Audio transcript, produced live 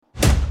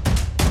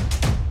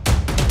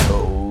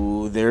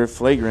they're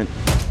flagrant.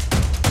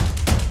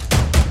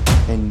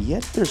 And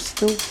yet they're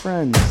still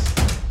friends.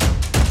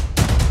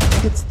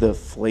 It's the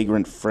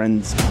Flagrant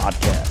Friends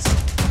podcast,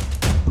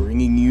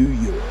 bringing you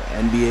your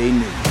NBA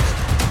news.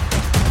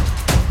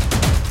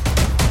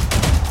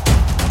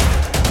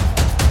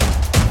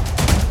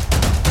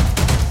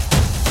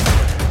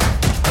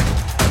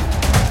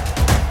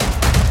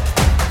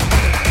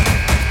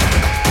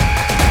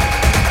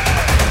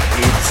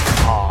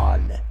 It's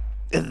on.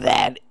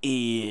 That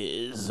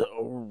is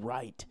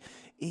right.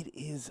 It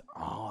is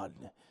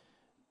on.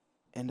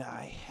 And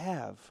I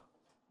have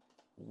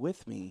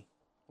with me,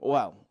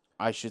 well,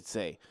 I should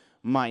say,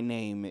 my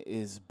name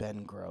is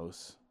Ben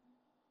Gross,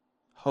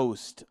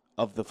 host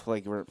of the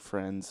Flagrant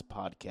Friends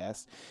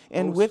podcast.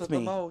 And Host with with me,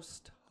 the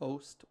most.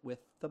 Host with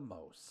the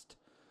most.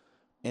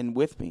 and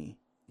with me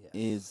Yes.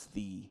 is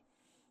the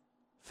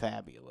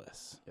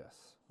fabulous,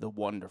 Yes. the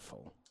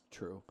wonderful,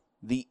 True.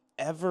 the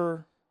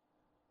ever,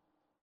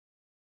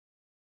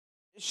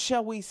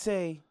 shall we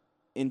say,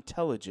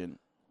 intelligent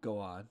Go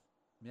on.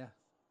 Yeah.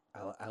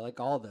 I like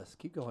all this.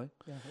 Keep going.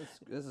 Yeah.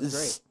 This is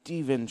great.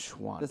 Steven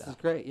Schwanda. This is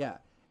great. Yeah.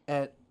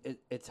 And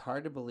it's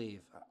hard to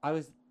believe.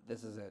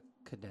 This is a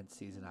condensed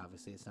season,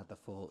 obviously. It's not the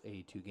full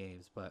 82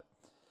 games, but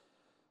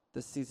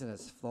this season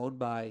has flown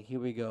by. Here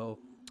we go.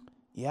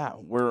 Yeah,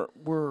 we're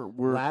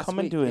Last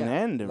coming week- to an yeah,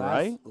 end,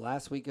 right?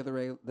 Last week of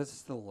the this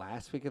is the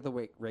last week of the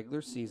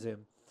regular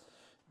season.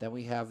 Then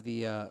we have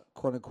the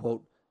quote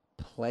unquote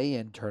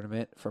play-in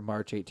tournament from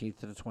March 18th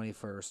to the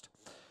 21st,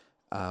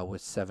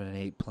 with 7 and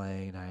 8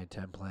 playing, 9 and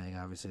 10 playing.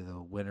 Obviously,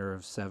 the winner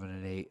of 7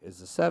 and 8 is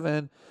the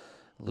 7.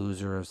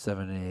 Loser of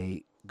 7 and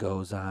 8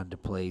 goes on to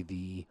play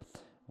the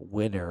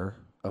winner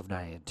of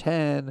 9 and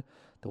 10.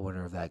 The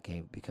winner of that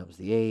game becomes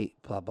the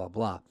 8. Blah blah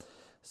blah.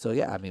 So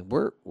yeah, I mean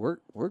we're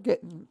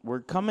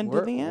Coming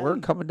to the end. We're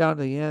coming down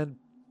to the end.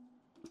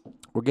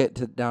 We're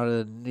getting down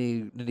to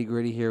the nitty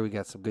gritty here. We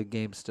got some good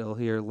games still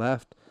here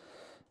left,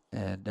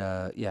 and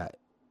yeah,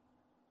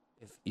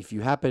 if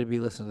you happen to be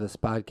listening to this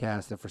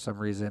podcast and for some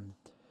reason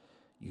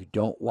you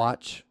don't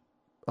watch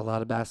a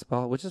lot of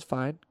basketball, which is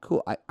fine,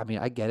 cool. I mean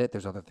I get it.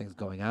 There's other things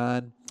going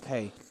on,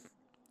 Hey,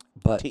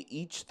 but to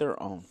each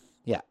their own.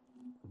 yeah,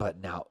 but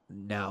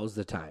now's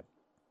the time.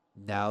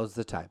 Now's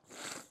the time.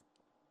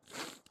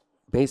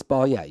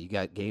 Baseball, yeah, you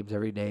got games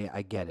every day.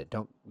 I get it.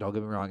 Don't get me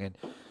wrong. And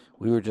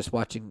we were just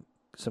watching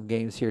some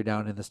games here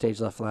down in the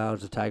Stage Left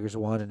Lounge. The Tigers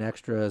won in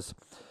extras.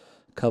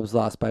 Cubs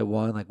lost by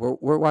 1. Like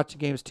we're watching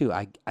games too.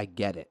 I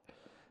get it.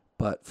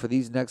 But for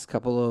these next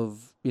couple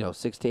of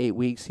 6 to 8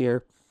 weeks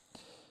here,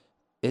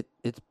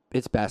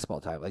 it's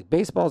basketball time. Like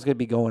baseball is gonna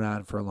be going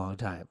on for a long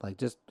time. Like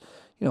just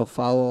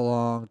follow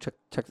along,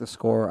 check the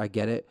score. I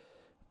get it.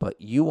 But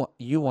you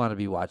want to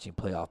be watching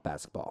playoff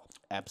basketball.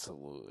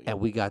 Absolutely. And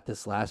we got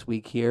this last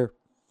week here.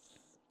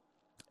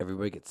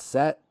 Everybody gets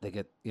set. They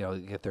get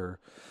their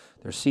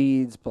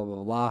seeds. Blah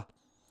blah blah.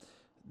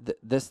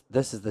 This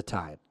is the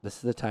time. This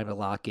is the time to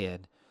lock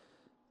in,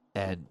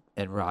 and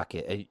rock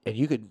it. And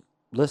you can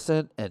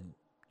listen and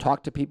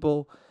talk to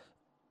people,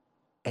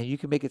 and you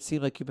can make it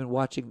seem like you've been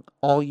watching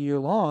all year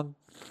long,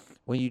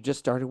 when you just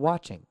started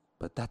watching.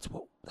 But that's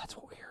what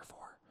we're here for.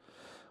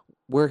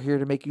 We're here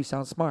to make you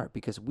sound smart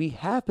because we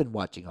have been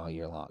watching all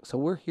year long. So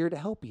we're here to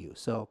help you.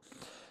 So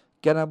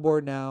get on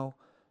board now,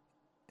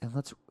 and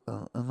let's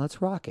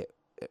rock it.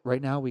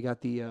 Right now we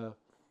got the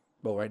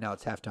right now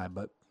it's halftime,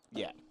 but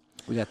yeah,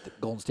 we got the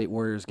Golden State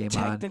Warriors game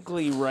on.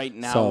 Technically, right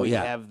now So, we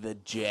yeah. have the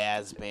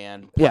jazz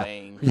band Yeah,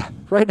 playing. yeah.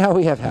 Right now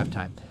we have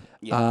halftime.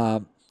 Yeah.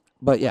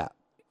 But yeah,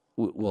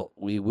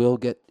 we will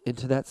get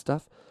into that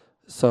stuff.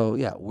 So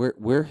yeah,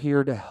 we're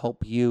here to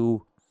help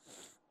you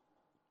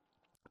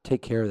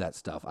take care of that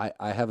stuff.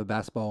 I have a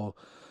basketball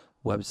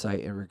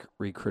website and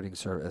recruiting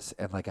service,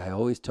 and like I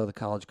always tell the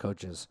college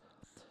coaches,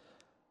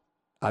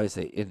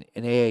 obviously in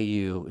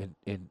AAU,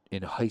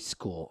 in high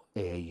school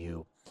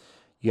AAU,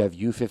 you have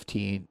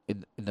U15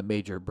 in the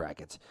major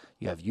brackets.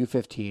 You have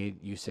U15,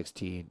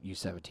 U16,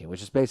 U17,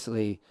 which is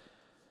basically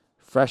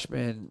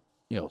freshmen,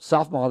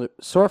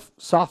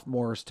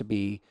 sophomores to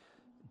be,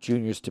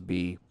 juniors to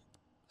be,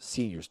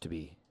 seniors to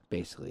be,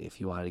 basically,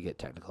 if you wanted to get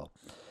technical.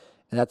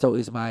 And that's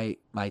always my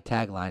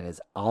tagline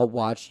is I'll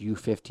watch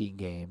U15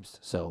 games,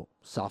 so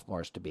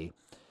sophomores to be,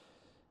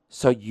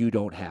 so you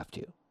don't have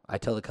to. I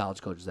tell the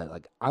college coaches that,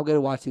 like, I'm going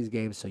to watch these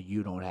games so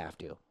you don't have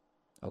to,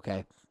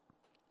 okay?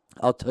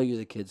 I'll tell you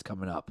the kids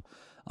coming up.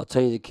 I'll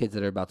tell you the kids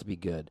that are about to be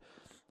good.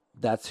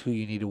 That's who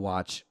you need to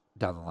watch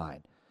down the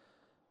line.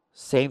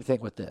 Same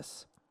thing with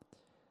this.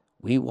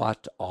 We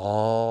watched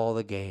all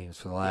the games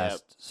for the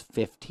last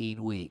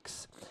 15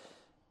 weeks.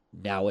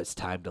 Now it's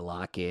time to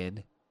lock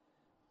in.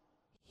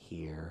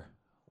 Here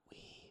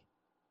we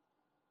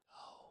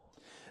go.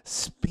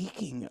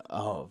 Speaking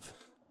of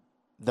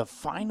the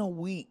final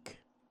week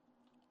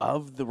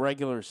of the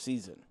regular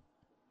season,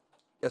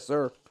 Yes,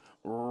 sir.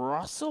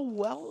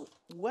 Russell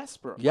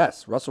Westbrook.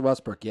 Yes, Russell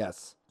Westbrook,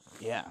 yes.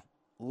 Yeah.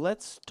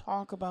 Let's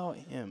talk about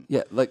him.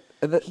 Yeah, like,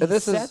 and He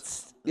this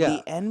sets is, yeah.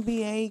 the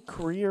NBA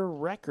career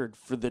record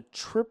for the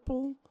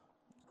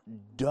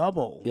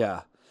triple-double.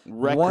 Yeah.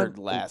 record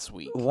last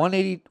week.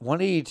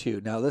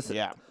 182. Now listen,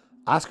 Yeah.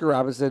 Oscar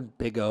Robinson,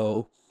 Big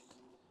O,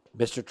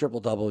 Mr. Triple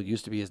Double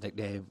used to be his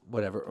nickname.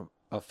 Whatever,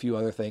 a few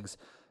other things.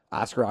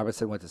 Oscar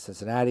Robinson went to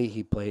Cincinnati.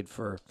 He played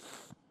for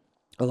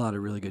a lot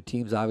of really good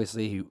teams.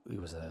 Obviously, he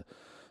was a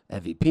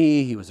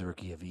MVP. He was a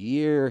Rookie of the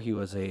Year. He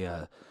was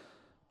a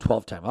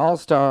 12-time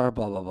All-Star.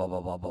 Blah blah blah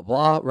blah blah blah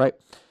blah. Right.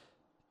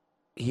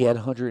 He had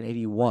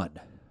 181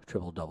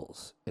 triple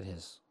doubles in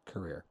his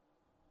career.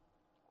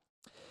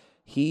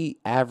 He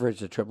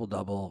averaged a triple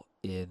double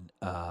in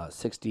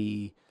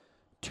 62-63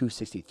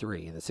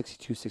 in the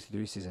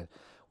 62-63 season.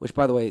 Which,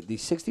 by the way, the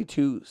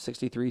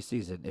 62-63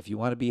 season, if you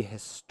want to be a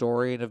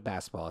historian of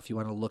basketball, if you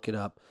want to look it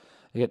up,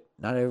 again,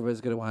 not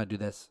everybody's going to want to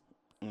do this.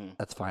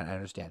 That's fine. I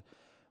understand.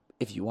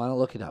 If you want to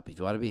look it up, if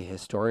you want to be a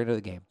historian of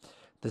the game,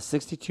 the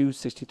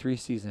 62-63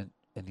 season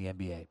in the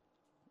NBA,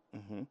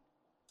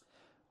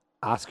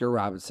 Oscar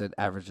Robinson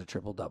averaged a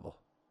triple-double.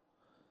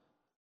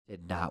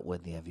 Did not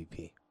win the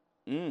MVP.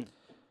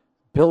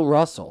 Bill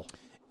Russell.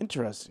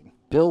 Interesting.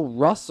 Bill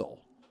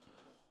Russell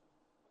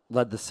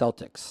led the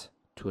Celtics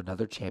to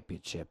another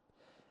championship,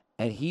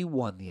 and he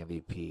won the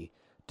MVP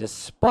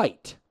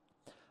despite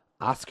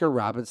Oscar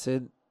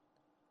Robinson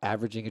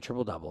averaging a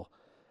triple-double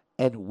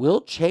and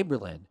Wilt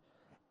Chamberlain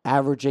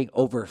averaging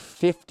over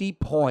 50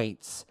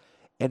 points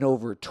and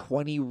over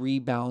 20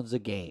 rebounds a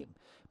game.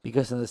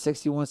 Because in the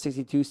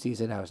 61-62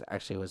 season,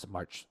 it was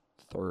March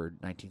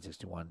 3rd,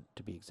 1961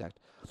 to be exact.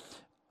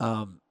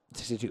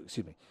 62,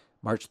 excuse me.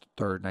 March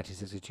 3rd,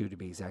 1962 to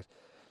be exact.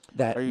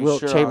 That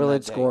Wilt sure Chamberlain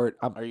that scored.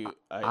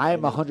 I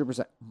am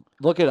 100%.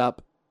 Look it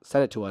up.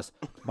 Send it to us.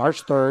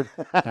 March 3rd,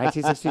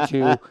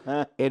 1962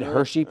 in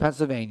Hershey,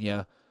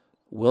 Pennsylvania.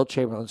 Wilt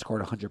Chamberlain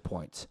scored 100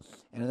 points.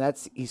 And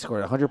he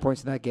scored 100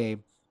 points in that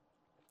game.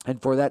 And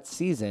for that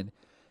season,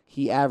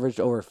 he averaged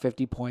over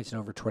 50 points and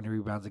over 20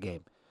 rebounds a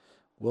game.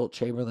 Wilt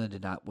Chamberlain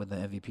did not win the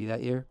MVP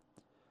that year.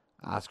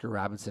 Oscar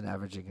Robinson,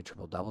 averaging a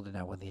triple-double, did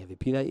not win the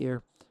MVP that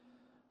year.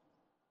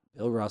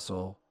 Bill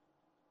Russell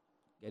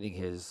getting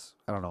his,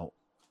 I'm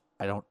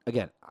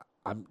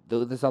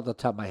doing this off the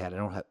top of my head.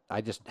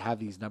 I just have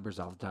these numbers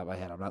off the top of my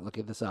head. I'm not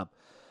looking this up.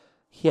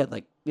 He had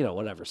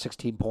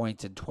 16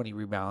 points and 20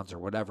 rebounds or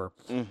whatever.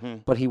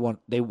 But the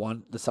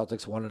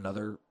Celtics won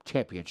another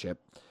championship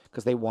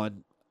because they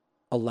won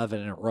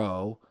 11 in a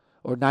row,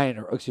 or 9 in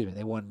a row,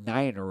 they won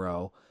 9 in a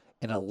row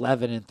in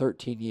 11 and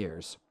 13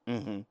 years.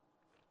 2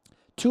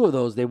 of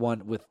those they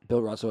won with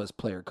Bill Russell as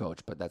player coach,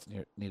 but that's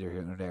neither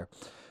here nor there.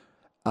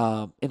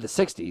 In the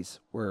 60s,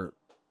 where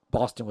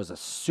Boston was a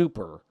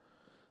super,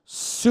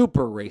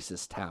 super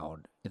racist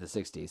town in the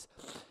 60s,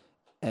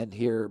 and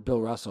here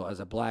Bill Russell, as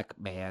a black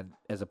man,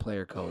 as a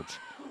player coach,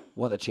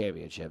 won the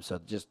championship. So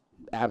just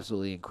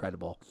absolutely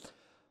incredible.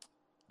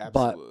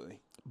 Absolutely.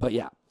 But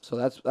yeah, so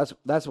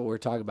that's what we're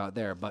talking about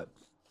there. But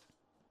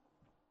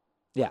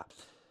yeah,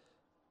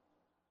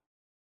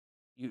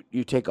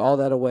 you take all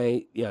that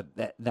away,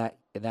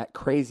 that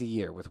crazy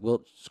year with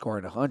Wilt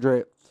scoring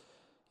 100,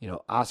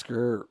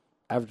 Oscar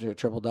averaging a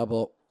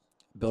triple-double,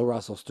 Bill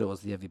Russell still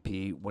was the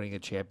MVP, winning a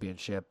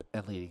championship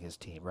and leading his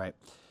team, right?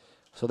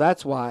 So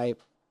that's why,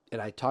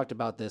 and I talked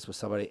about this with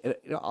somebody,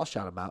 I'll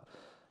shout him out.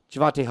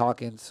 Javante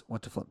Hawkins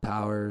went to Flint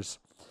Powers,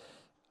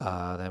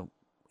 then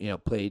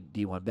played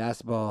D1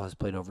 basketball, has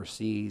played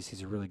overseas.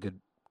 He's a really good,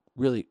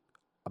 really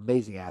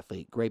amazing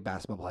athlete, great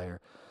basketball player.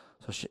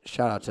 So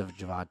shout out to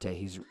Javante.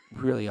 He's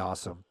really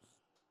awesome.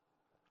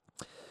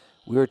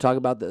 We were talking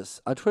about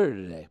this on Twitter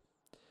today,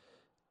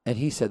 and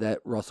he said that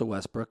Russell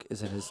Westbrook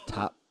is in his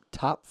top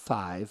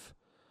 5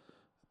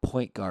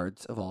 point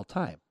guards of all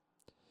time.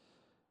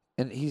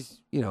 And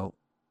he's,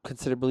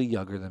 considerably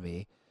younger than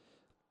me.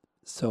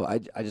 So I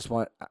just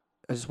wanted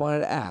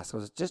to ask, I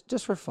was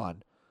just for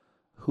fun,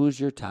 who's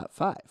your top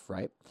 5,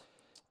 right?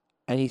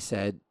 And he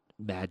said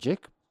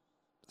Magic,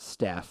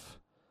 Steph,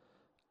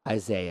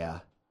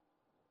 Isaiah,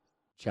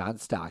 John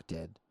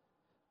Stockton,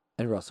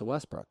 and Russell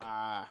Westbrook.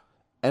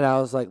 And I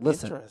was like,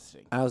 listen.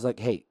 Interesting. I was like,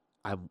 hey,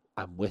 I'm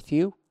with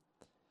you.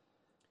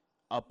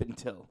 Up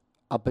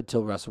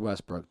until Russell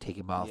Westbrook, take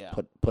him off,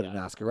 put in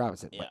Oscar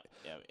Robinson. Yeah.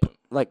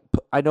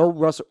 I know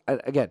Russell,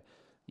 again,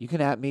 you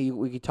can at me,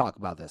 we can talk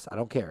about this. I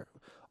don't care.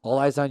 All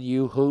eyes on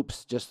you,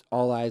 hoops, just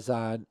all eyes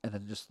on, and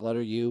then just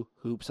letter U,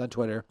 hoops on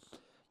Twitter.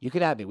 You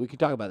can at me. We can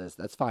talk about this.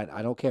 That's fine.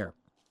 I don't care.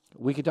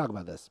 We can talk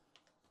about this.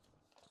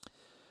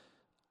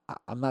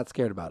 I'm not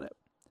scared about it.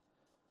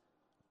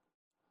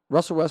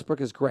 Russell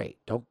Westbrook is great.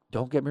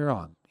 Don't get me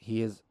wrong.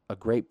 He is a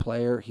great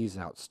player. He's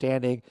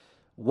outstanding.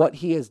 What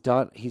he has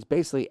done, he's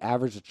basically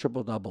averaged a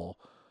triple-double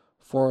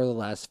for the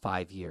last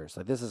 5 years.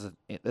 Like this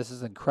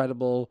is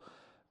incredible,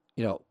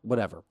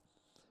 whatever.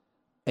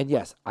 And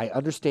yes, I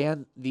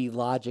understand the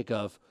logic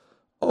of,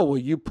 oh, well,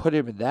 you put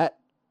him in that,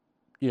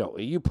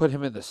 you put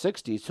him in the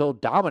 60s, he'll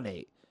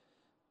dominate.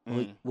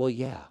 Well,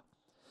 yeah.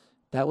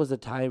 That was a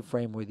time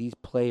frame where these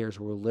players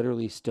were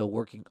literally still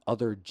working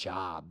other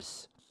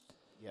jobs.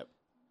 Yep.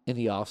 In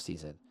the off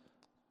season.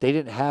 They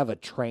didn't have a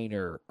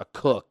trainer, a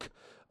cook,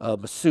 a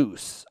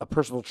masseuse, a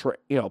personal trainer,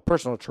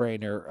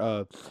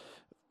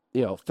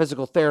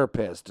 physical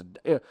therapist, and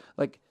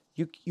like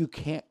you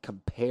can't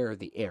compare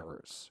the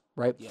errors,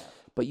 right? Yeah.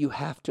 But you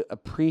have to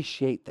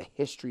appreciate the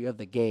history of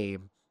the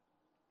game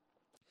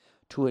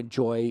to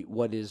enjoy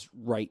what is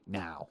right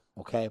now.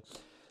 Okay,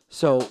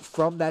 so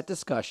from that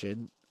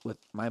discussion with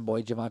my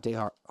boy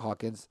Javante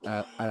Hawkins,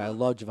 and I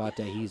love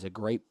Javante. He's a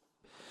great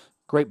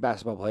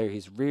basketball player.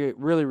 He's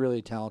really,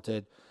 really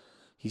talented.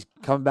 He's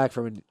coming back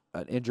from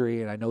an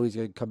injury, and I know he's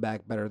going to come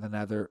back better than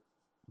ever,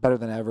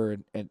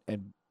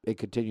 and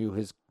continue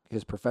his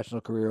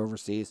professional career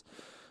overseas.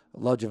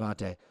 Love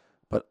Javante,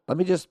 but let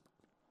me just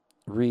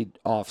read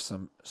off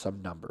some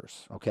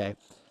numbers, okay?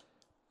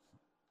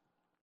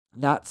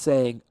 Not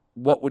saying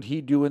what would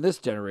he do in this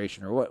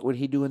generation or what would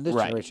he do in this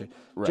generation.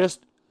 Right.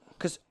 Just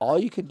because all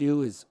you can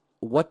do is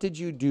what did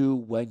you do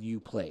when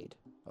you played,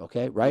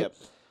 okay? Right? Yep.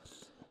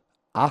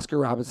 Oscar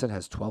Robinson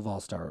has 12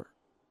 All-Star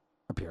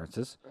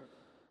appearances.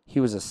 He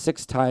was a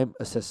 6-time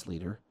assist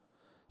leader.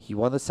 He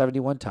won the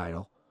 71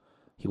 title.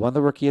 He won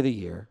the Rookie of the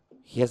Year.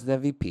 He has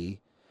an MVP.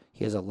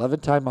 He has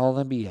 11-time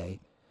All-NBA.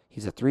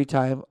 He's a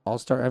 3-time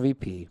All-Star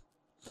MVP.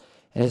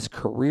 And his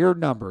career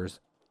numbers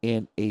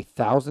in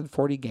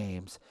 1,040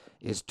 games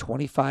is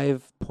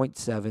 25.7,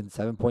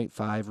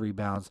 7.5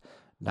 rebounds,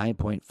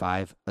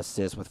 9.5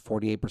 assists with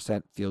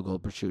 48% field goal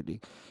per shooting,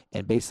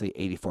 and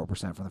basically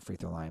 84% from the free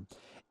throw line.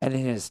 And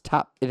in his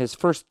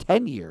first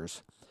 10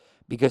 years,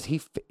 because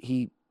he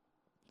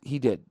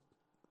did,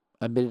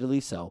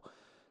 admittedly so,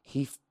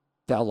 he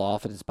fell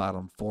off in his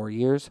bottom 4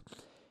 years.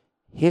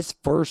 His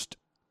first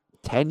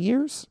 10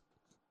 years,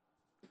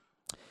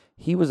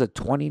 he was a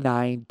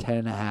 29,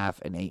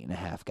 10.5, and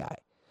 8.5 guy.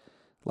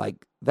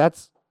 Like,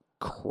 that's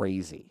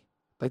crazy.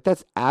 Like,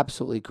 that's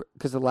absolutely crazy.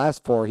 Because the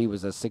last 4, he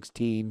was a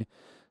 16,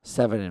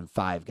 7, and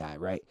 5 guy,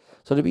 right?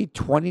 So to be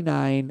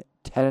 29,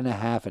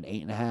 10.5, and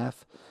 8.5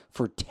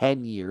 for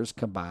 10 years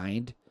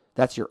combined,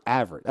 that's your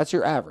average.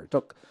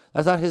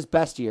 That's not his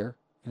best year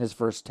in his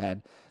first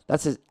 10.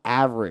 That's his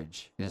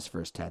average in his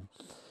first 10.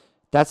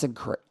 That's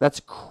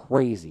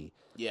crazy.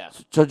 Yeah.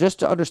 So just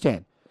to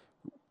understand,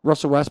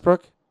 Russell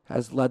Westbrook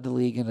has led the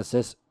league in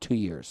assists 2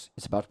 years.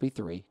 It's about to be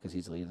 3 because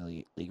he's leading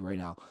the league right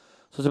now.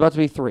 So it's about to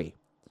be 3.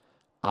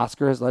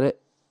 Oscar has led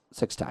it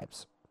 6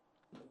 times.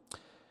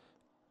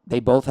 They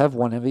both have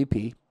 1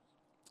 MVP.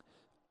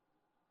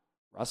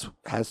 Russ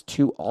has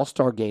 2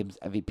 All-Star Games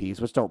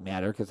MVPs, which don't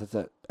matter because it's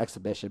an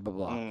exhibition, blah,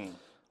 blah.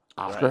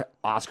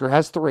 Oscar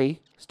has 3,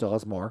 still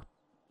has more.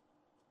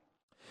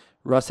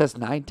 Russ has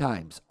 9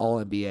 times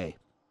All-NBA.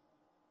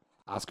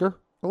 Oscar,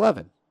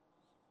 11.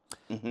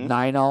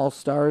 9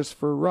 All-Stars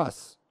for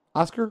Russ.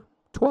 Oscar,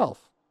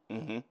 12.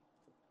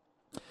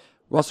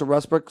 Russell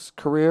Westbrook's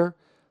career,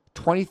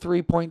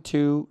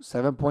 23.2,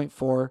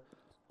 7.4,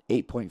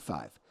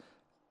 8.5.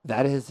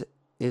 That is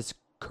his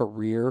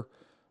career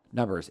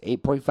numbers.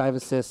 8.5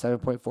 assists,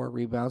 7.4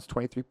 rebounds,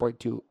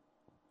 23.2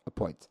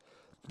 points.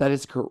 That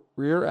is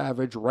career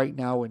average right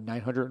now in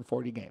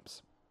 940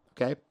 games.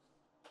 Okay?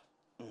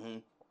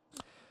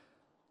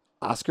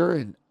 Oscar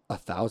in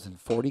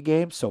 1,040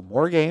 games, so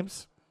more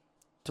games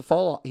to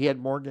fall off. He had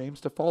more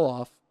games to fall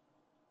off.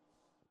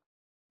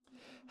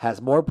 Has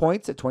more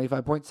points at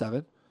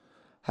 25.7.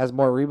 Has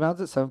more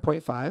rebounds at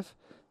 7.5.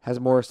 Has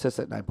more assists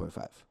at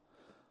 9.5.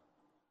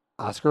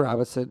 Oscar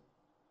Robinson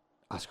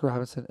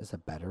is a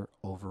better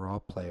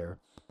overall player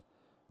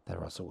than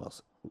Russell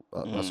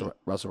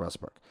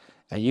Westbrook.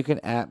 And you can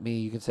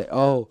you can say,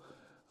 "Oh,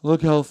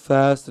 look how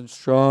fast and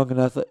strong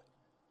and athletic."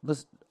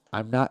 Listen,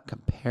 I'm not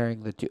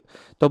comparing the two.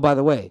 Though, by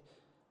the way,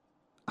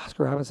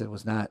 Oscar Robinson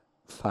was not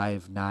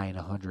 5'9",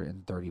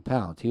 130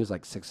 pounds. He was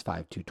like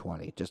 6'5",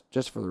 220.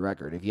 Just for the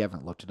record, if you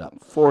haven't looked it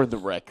up. For the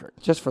record.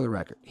 Just for the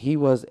record. He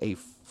was a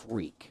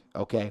freak,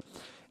 okay?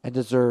 And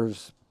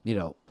deserves,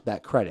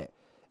 that credit.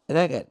 And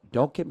again,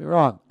 don't get me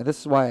wrong, and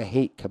this is why I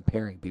hate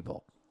comparing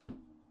people.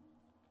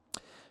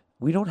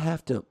 We don't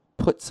have to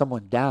put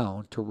someone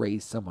down to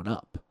raise someone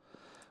up.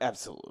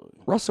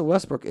 Absolutely. Russell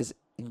Westbrook is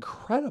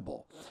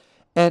incredible.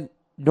 And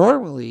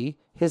normally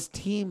his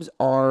teams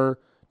are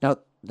now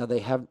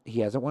he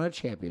hasn't won a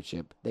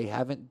championship. They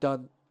haven't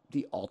done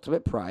the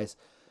ultimate prize.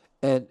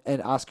 And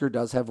Oscar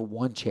does have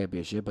 1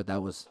 championship, but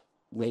that was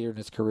later in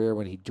his career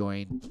when he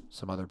joined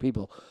some other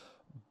people.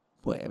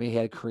 But I mean, he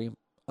had Kareem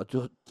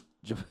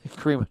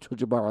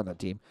Abdul-Jabbar on that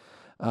team.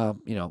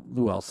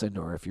 Lou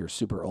Alcindor if you're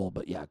super old,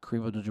 but yeah,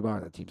 Kareem Abdul-Jabbar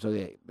on that team.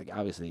 So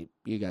obviously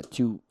you got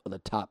 2 of the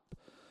top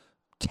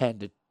 10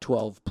 to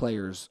 12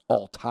 players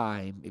all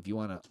time. If you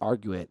want to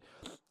argue it,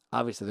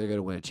 obviously they're going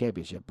to win a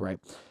championship, right?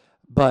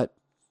 But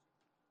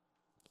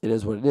it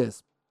is what it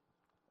is.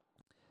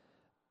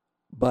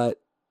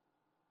 But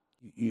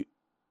you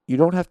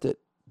don't have to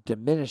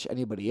diminish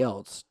anybody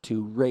else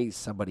to raise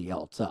somebody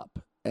else up.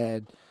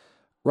 And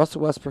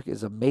Russell Westbrook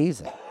is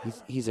amazing.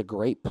 He's a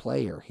great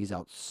player. He's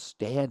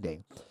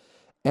outstanding.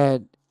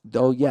 And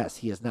though, yes,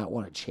 he has not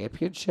won a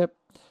championship,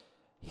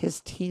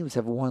 his teams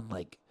have won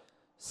like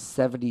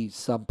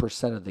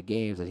 70-some% of the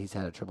games that he's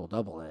had a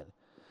triple-double in.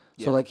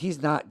 Yeah. So,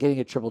 he's not getting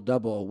a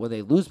triple-double when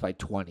they lose by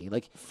 20.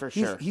 For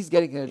sure. He's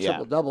getting a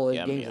triple-double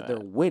in games that they're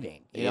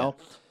winning, you know?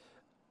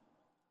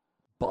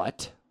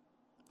 But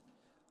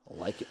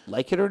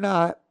like it or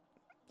not,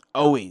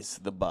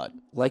 Always the but.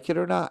 like it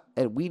or not,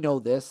 and we know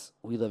this.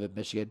 We live in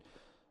Michigan,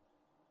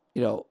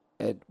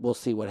 and we'll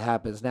see what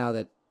happens now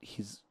that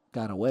he's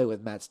gone away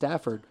with Matt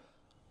Stafford.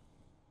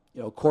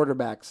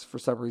 Quarterbacks for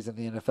some reason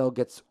the NFL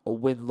gets a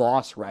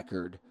win-loss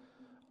record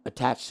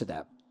attached to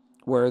them,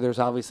 where there's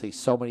obviously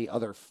so many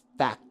other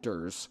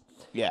factors,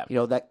 Yeah.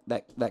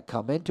 that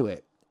come into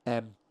it,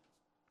 and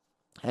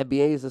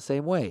NBA is the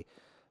same way.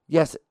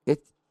 Yes,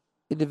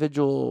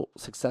 individual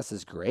success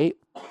is great,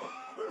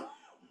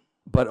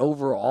 but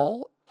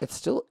overall, it's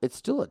still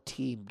a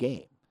team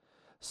game.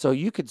 So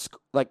you could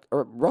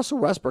Russell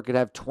Westbrook could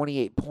have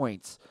 28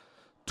 points,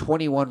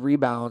 21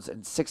 rebounds,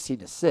 and 16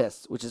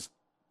 assists, which is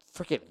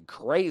freaking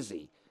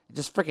crazy,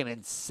 just freaking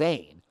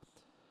insane.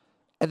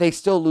 And they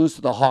still lose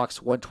to the Hawks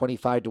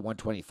 125 to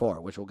 124,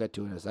 which we'll get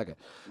to in a second.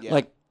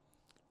 Yeah.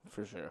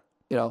 For sure.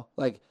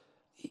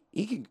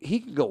 He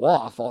can go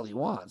off all he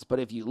wants, but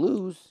if you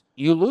lose,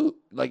 you lose.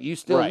 You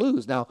still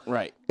lose. Now,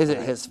 is it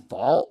his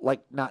fault?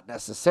 Not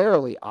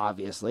necessarily,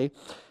 obviously,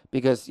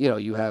 because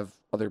you have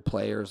other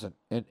players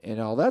and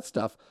all that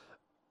stuff.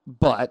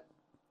 But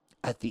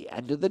at the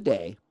end of the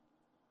day,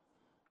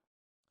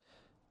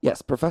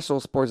 yes,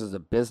 professional sports is a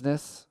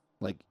business.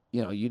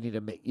 You need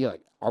to make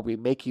are we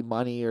making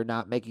money or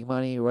not making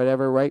money or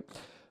whatever, right?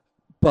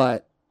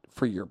 But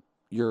for your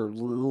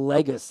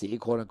legacy,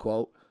 quote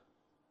unquote,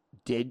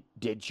 did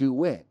you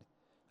win?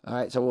 All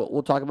right, so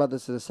we'll talk about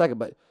this in a second.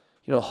 But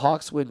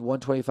Hawks win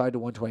 125 to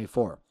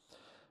 124.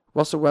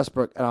 Russell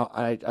Westbrook, and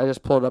I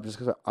just pulled it up just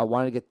because I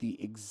wanted to get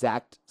the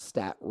exact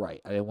stat right.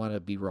 I didn't want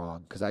to be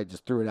wrong because I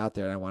just threw it out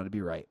there and I wanted to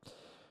be right.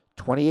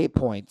 28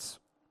 points,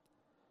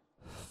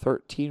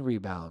 13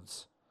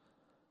 rebounds,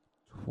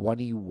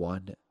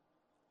 21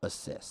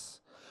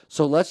 assists.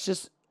 So let's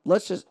just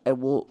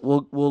and we'll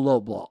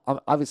lowball.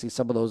 Obviously,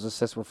 some of those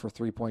assists were for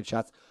 3-point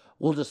shots.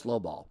 We'll just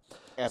lowball.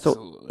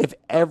 Absolutely. So if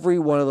every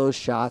one of those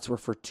shots were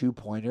for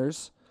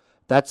 2-pointers,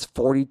 that's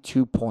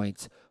 42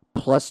 points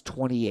plus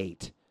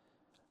 28.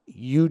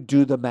 You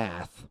do the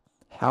math.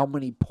 How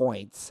many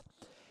points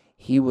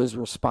he was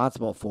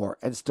responsible for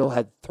and still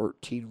had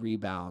 13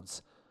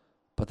 rebounds,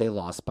 but they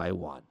lost by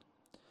 1.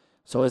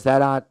 So is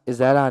that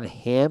on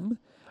him?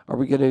 Are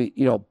we going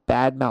to,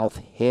 badmouth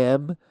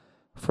him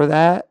for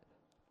that?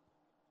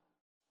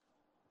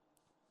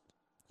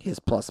 His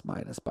plus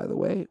minus, by the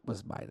way,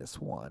 was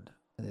 -1,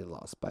 and they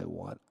lost by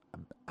 1.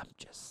 I'm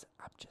just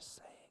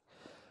saying.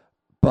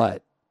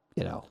 But,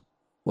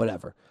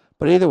 whatever.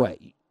 But either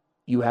way,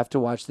 you have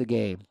to watch the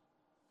game.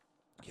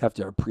 You have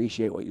to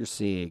appreciate what you're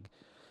seeing.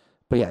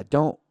 But yeah,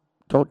 don't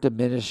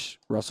diminish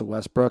Russell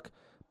Westbrook,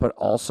 but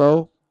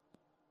also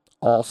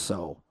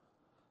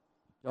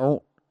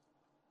don't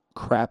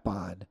crap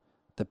on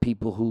the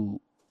people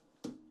who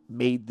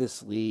made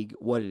this league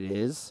what it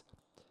is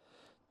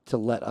to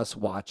let us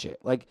watch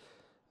it.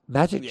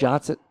 Magic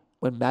Johnson,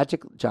 when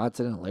Magic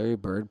Johnson and Larry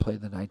Bird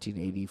played the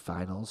 1980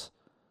 finals,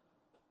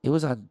 it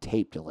was on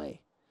tape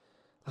delay.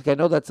 I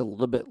know that's a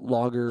little bit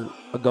longer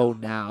ago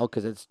now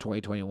because it's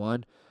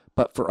 2021,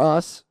 but for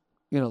us,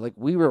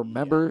 we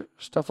remember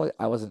stuff like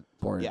I wasn't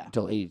born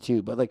until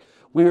 82, but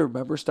we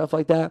remember stuff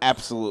like that.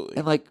 Absolutely.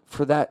 And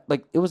for that,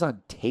 it was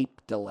on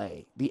tape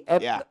delay.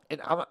 And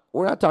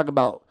we're not talking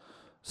about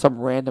some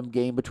random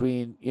game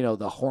between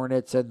the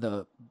Hornets and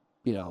the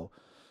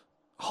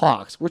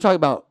Hawks. We're talking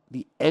about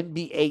the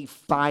NBA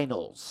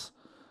Finals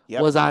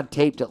was on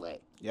tape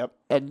delay. Yep.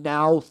 And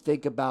now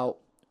think about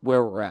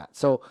where we're at.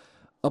 So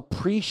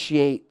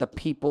appreciate the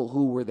people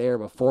who were there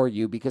before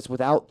you, because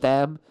without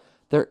them,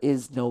 there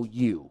is no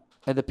you.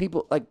 And the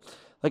people like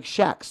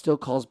Shaq still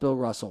calls Bill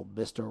Russell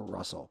Mr.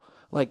 Russell.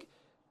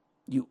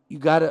 You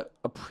got to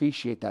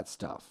appreciate that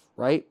stuff,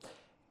 right?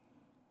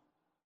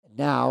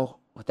 Now,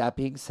 with that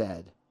being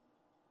said,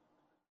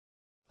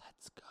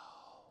 let's go.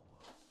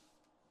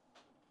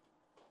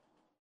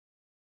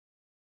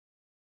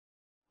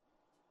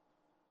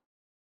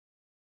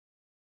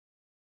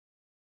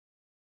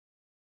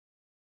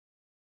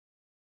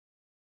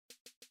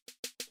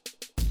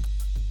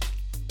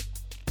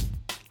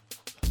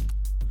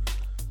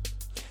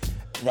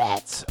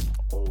 That's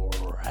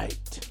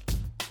right.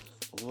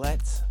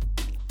 Let's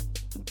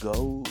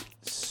go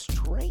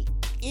straight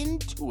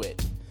into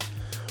it.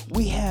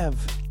 We have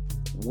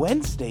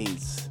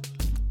Wednesday's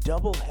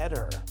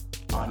doubleheader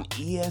on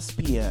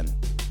ESPN.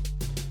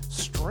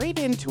 Straight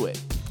into it,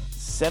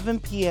 7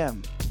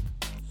 p.m.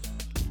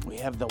 We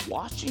have the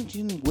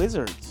Washington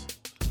Wizards,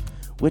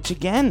 which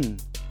again,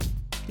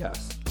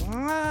 Yes.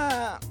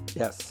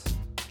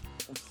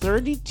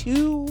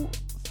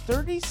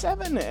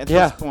 32-37 at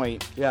this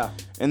point. Yeah.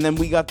 And then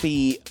we got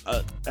the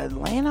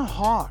Atlanta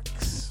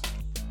Hawks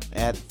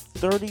at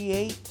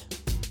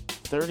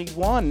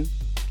 38-31.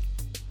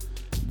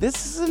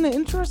 This is an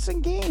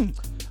interesting game.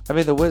 I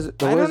mean,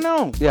 I don't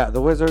know. Yeah,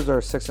 the Wizards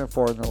are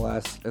 6-4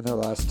 in their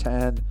last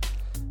 10.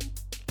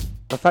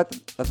 The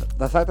fact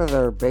that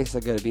they're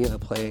basically going to be in the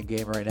play-in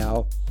game right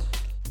now,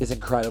 is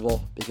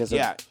incredible because of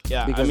Yeah.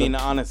 I because mean,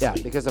 of, honestly. yeah,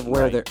 because of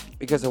where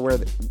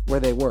where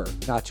they were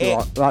not too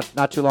And-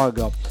 not too long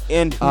ago.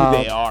 And who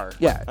they are.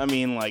 Yeah. I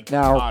mean, like,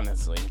 Now-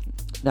 honestly.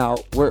 Now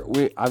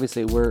we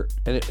obviously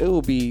and it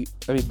will be.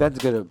 I mean, Ben's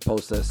gonna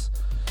post this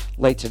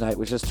late tonight,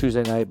 which is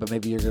Tuesday night, but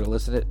maybe you're gonna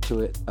listen to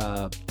it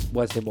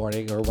Wednesday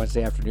morning or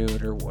Wednesday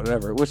afternoon or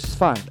whatever, which is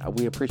fine.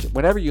 We appreciate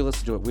whenever you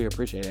listen to it. We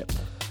appreciate it.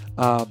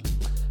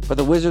 But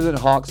the Wizards and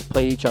Hawks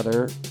played each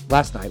other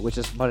last night, which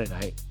is Monday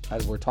night,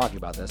 as we're talking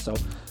about this. So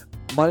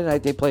Monday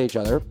night they play each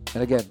other,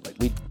 and again,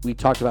 like we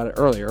talked about it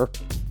earlier.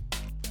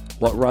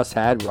 What Russ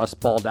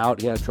balled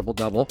out. He had a triple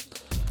double,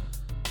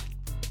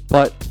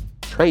 but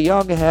Trae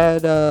Young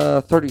had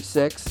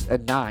 36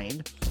 and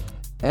 9,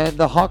 and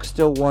the Hawks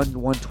still won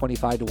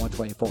 125 to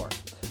 124.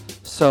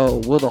 So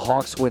will the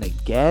Hawks win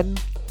again?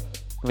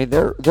 I mean,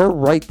 they're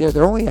right there.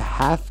 They're only a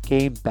half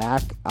game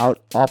back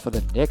off of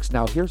the Knicks.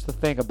 Now, here's the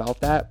thing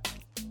about that.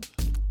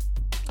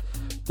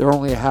 They're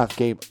only a half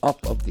game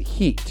up of the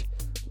Heat,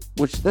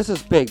 which this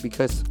is big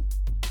because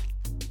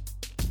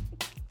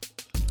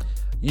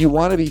you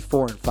want to be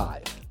 4 and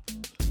 5.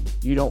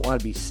 You don't want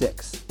to be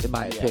 6, in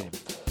my opinion.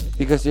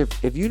 Because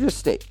if you just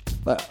stay,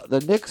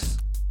 the Knicks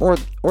or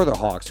the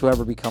Hawks,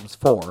 whoever becomes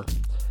 4,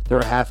 they're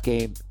a half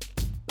game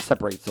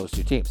separates those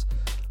two teams.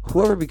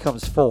 Whoever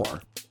becomes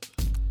 4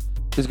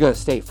 is going to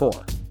stay 4.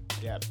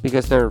 Yeah.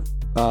 Because they're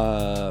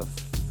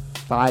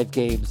 5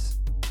 games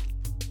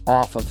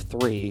off of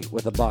 3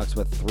 with the Bucks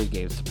with 3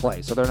 games to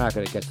play. So they're not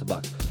going to catch the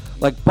Bucks.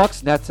 Like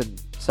Bucks, Nets, and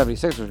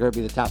 76ers are going to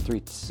be the top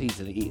 3 seeds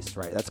in the East,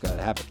 right? That's going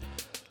to happen.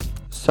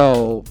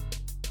 So,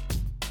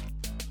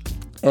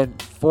 and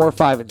 4,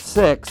 5, and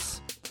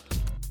 6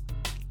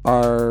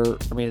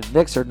 the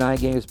Knicks are 9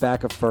 games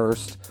back of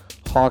first.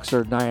 Hawks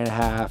are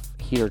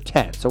 9.5. Heat are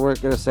 10. So we're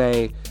going to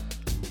say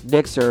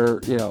Knicks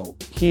are,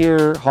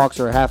 here. Hawks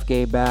are a half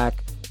game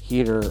back.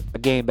 Heat are a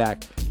game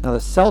back. Now the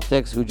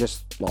Celtics, who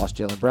just lost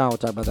Jaylen Brown, we'll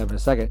talk about that in a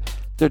second,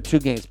 they're 2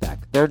 games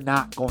back. They're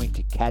not going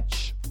to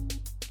catch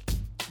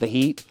the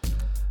Heat.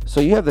 So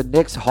you have the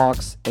Knicks,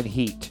 Hawks, and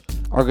Heat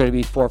are going to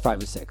be 4, 5,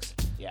 and 6.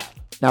 Yeah.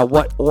 Now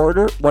what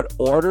order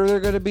they're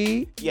going to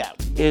be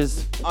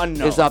is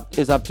unknown. Is up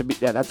to be.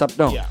 Yeah, that's up.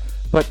 No. Yeah.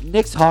 But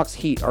Knicks, Hawks,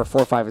 Heat are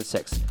 4, 5, and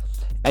 6.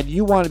 And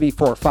you want to be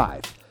 4,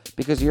 5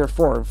 because you're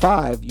 4 and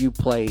 5, you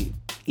play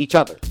each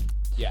other.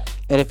 Yeah.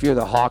 And if you're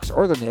the Hawks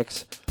or the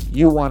Knicks,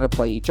 you want to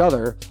play each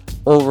other.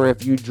 Over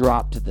if you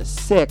drop to the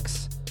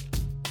 6,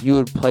 you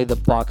would play the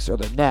Bucks or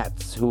the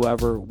Nets,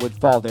 whoever would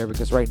fall there,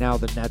 because right now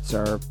the Nets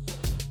are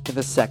in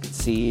the 2nd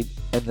seed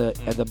and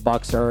the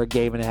Bucks are a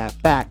game and a half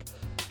back.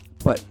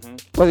 But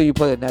whether you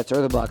play the Nets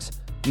or the Bucks,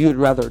 you would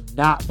rather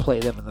not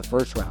play them in the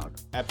first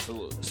round.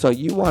 Absolutely. So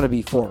you want to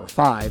be 4 or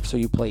 5, so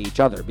you play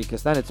each other,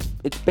 because then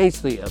it's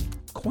basically a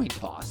coin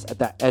toss at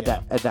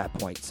that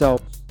point. So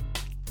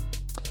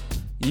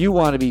you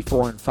want to be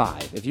 4 and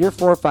 5. If you're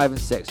 4, 5,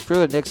 and 6, if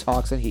you're the Knicks,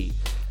 Hawks, and Heat,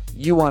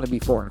 you want to be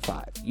 4 and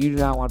 5. You do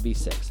not want to be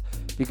 6,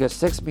 because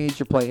 6 means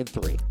you're playing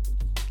 3.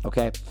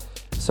 Okay,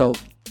 so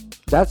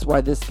that's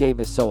why this game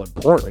is so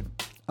important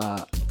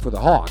for the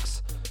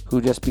Hawks,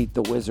 who just beat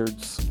the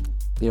Wizards.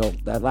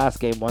 That last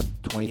game,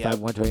 125,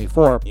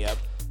 124. Yep.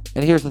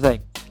 And here's the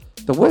thing: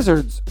 the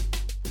Wizards,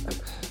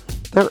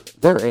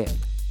 they're in.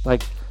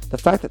 Like the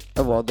fact that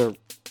they're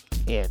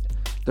in.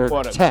 They're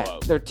Quote 10.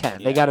 unquote. They're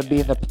 10. Yeah, They got to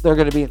be in the. They're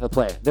going to be in the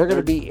play. They're going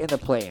to be in the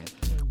play-in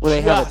where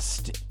they have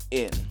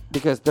in,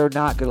 because they're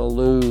not going to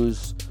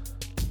lose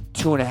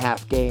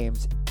 2.5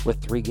 games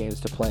with 3 games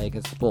to play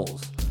against the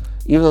Bulls.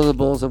 Even though the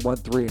Bulls have won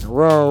 3 in a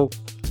row,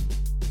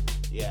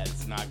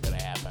 it's not going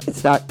to happen.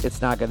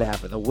 It's not going to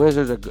happen. The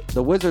Wizards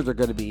are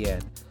going to be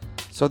in,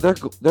 so they're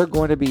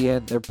going to be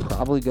in. They're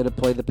probably going to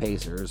play the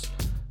Pacers.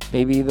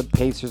 Maybe the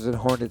Pacers and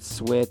Hornets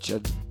switch,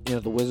 and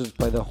the Wizards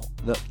play the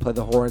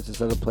Hornets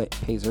instead of the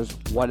Pacers.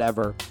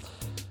 Whatever.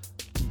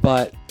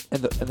 But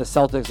and the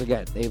Celtics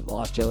again, they've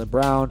lost Jaylen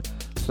Brown,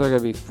 so they're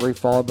going to be free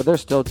falling. But they're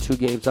still 2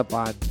 games up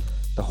on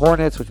the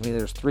Hornets, which means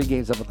there's 3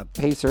 games up on the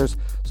Pacers.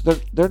 So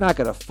they're not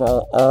going to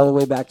fall all the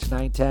way back to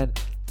 9-10.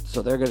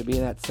 So they're going to be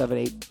in that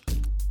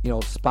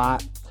 7-8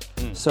 spot.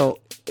 So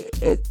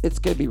it's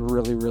going to be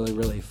really, really,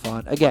 really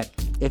fun. Again,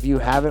 if you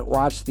haven't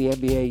watched the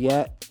NBA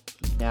yet,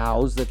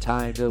 now's the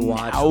time to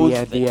watch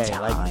the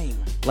NBA.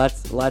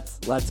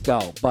 Let's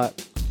go.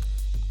 But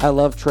I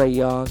love Trae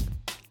Young.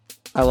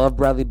 I love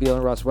Bradley Beal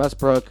and Russ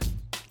Westbrook.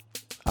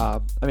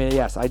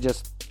 Yes, I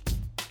just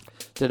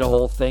did a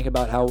whole thing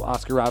about how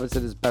Oscar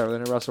Robertson is better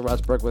than Russell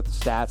Westbrook with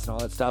stats and all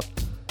that stuff.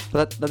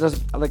 But that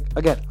doesn't,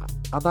 again,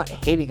 I'm not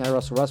hating on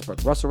Russell Westbrook.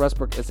 Russell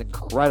Westbrook is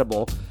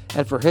incredible.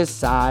 And for his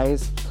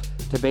size,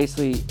 to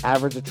basically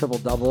average a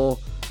triple-double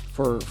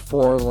for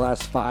 4 of the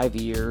last 5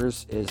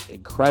 years is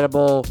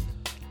incredible.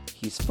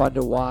 He's fun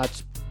to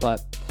watch.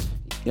 But,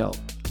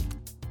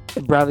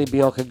 and Bradley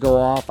Beal can go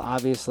off,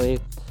 obviously.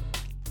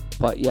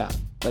 But, yeah,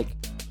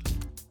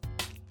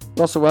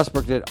 Russell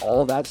Westbrook did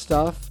all that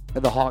stuff,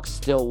 and the Hawks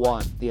still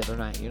won the other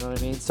night. You know what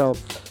I mean? So,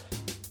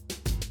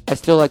 I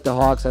still like the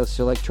Hawks. I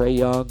still like Trae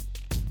Young,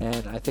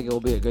 and I think it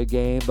will be a good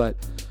game. But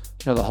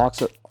the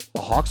Hawks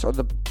are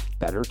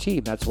better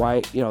team. That's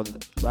why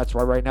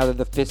right now they're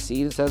the 5th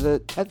seed instead of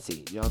the 10th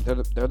seed.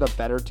 They're the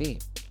better team.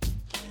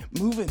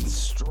 Moving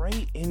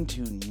straight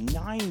into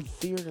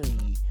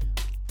 9:30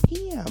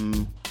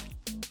 p.m.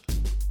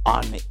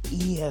 on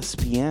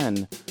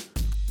ESPN,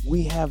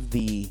 we have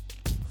the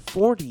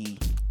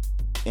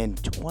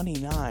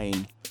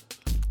 40-29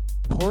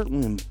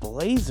 Portland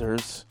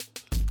Blazers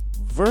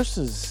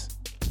versus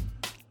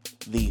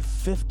the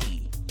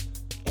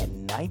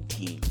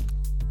 50-19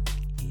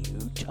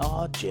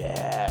 Utah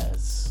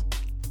Jazz.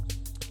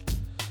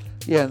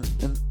 Yeah, and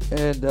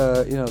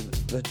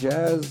the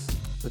Jazz,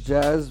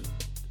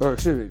 or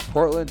excuse me,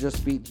 Portland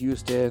just beat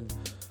Houston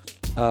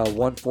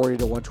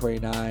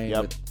 140-129.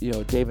 Yep.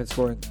 With, David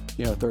scoring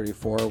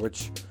 34,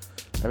 which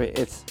I mean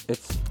it's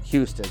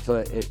Houston, so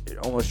it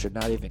almost should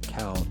not even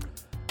count.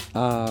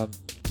 The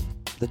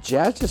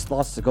Jazz just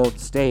lost to Golden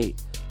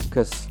State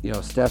because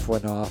Steph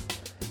went off.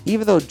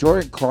 Even though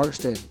Jordan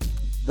Clarkson,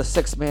 the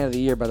 6th man of the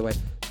year, by the way,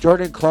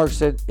 Jordan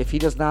Clarkson, if he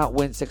does not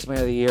win 6th man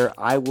of the year,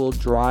 I will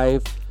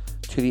drive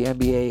to the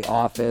NBA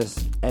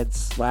office and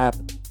slap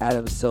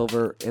Adam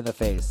Silver in the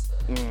face.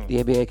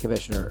 The NBA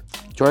commissioner.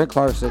 Jordan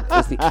Clarkson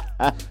is the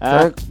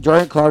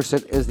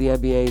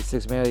NBA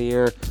 6th man of the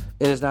year.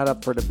 It is not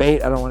up for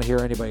debate. I don't want to hear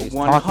anybody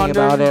talking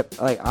about it.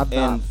 Like, I'm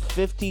not.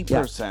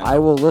 50%. Yeah, I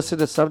will listen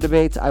to some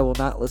debates. I will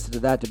not listen to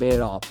that debate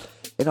at all.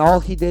 And all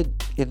he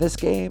did in this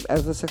game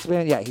as the 6th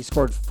man, he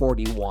scored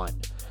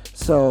 41.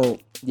 So,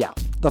 yeah,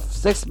 the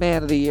 6th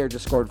man of the year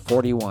just scored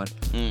 41.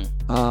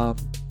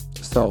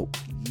 So,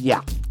 yeah,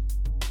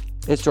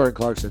 it's Jordan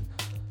Clarkson.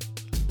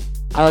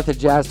 I like the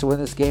Jazz to win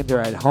this game.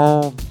 They're at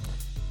home.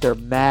 They're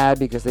mad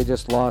because they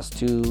just lost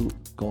to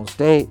Golden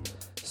State.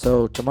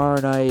 So tomorrow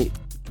night,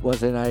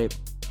 Wednesday night,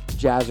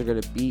 Jazz are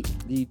going to beat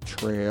the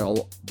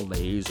Trail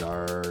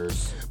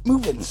Blazers.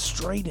 Moving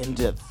straight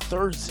into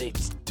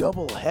Thursday's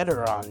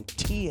doubleheader on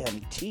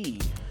TNT,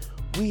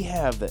 we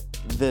have the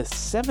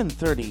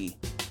 7:30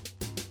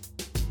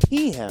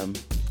 p.m.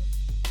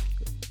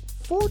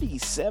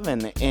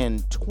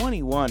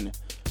 47-21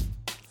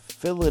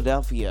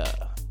 Philadelphia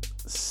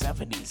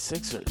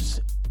 76ers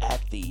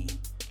at the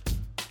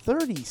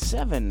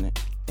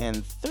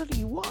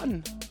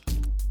 37-31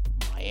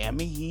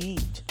 Miami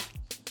Heat.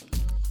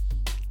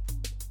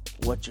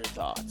 What's your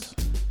thoughts?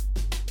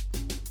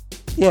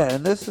 Yeah,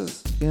 and this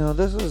is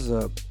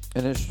an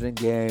interesting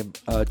game.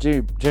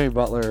 Jimmy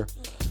Butler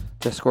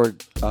just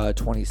scored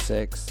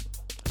 26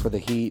 for the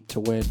Heat to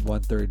win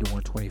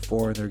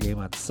 130-124 in their game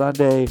on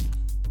Sunday.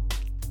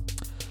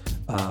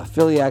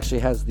 Philly actually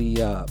has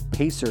the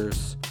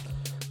Pacers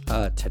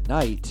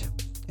tonight,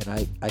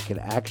 and I can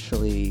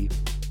actually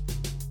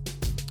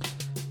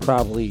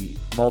probably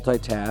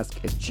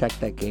multitask and check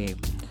that game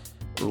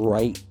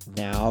right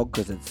now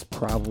because it's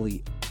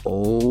probably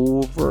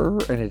over,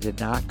 and it did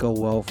not go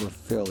well for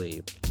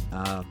Philly.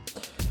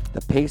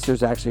 The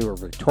Pacers actually were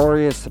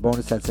victorious.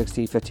 Sabonis had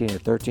 16, 15,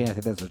 and 13. I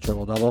think that's a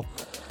triple-double.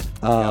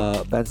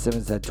 Ben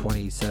Simmons had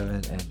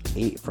 27 and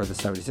 8 for the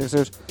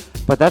 76ers.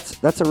 But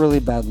that's a really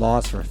bad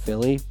loss for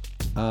Philly.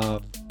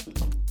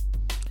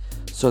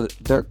 So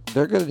they're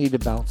going to need to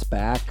bounce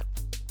back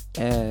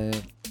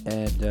and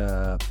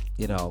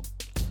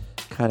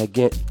kind of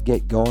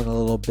get going a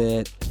little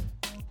bit.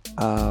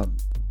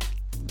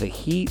 The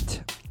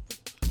Heat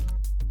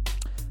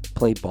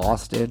play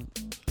Boston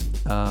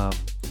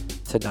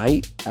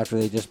tonight after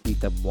they just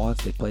beat them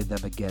once. They played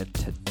them again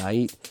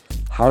tonight.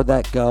 How'd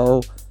that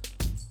go?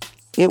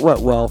 It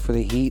went well for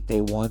the Heat.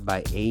 They won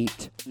by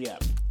 8. Yeah,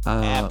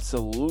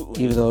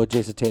 absolutely. Even though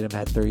Jason Tatum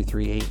had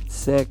 33, 8, and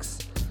 6.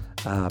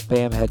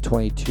 Bam had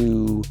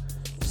 22,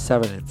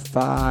 7, and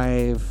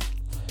 5.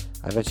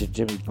 I mentioned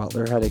Jimmy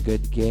Butler had a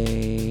good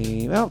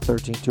game. Well,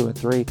 13, 2, and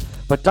 3.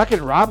 But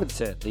Duncan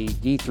Robinson, the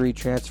D3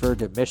 transfer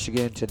to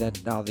Michigan to then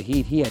now the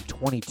Heat, he had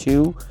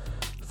 22,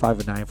 5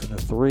 and 9 from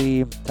the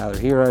 3. Tyler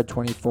Hero had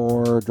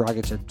 24.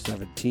 Dragic had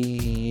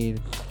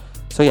 17.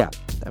 So yeah,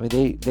 I mean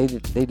they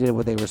did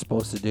what they were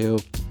supposed to do,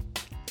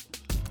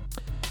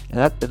 and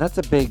that's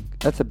a big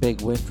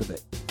win for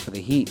the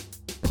Heat,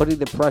 putting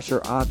the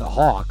pressure on the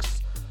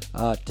Hawks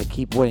to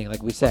keep winning.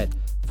 Like we said,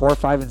 4,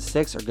 5, and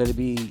 6 are going to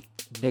be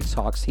Knicks,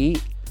 Hawks,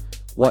 Heat.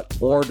 What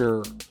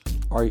order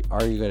are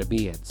you going to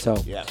be in? So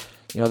yeah,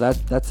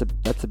 that's a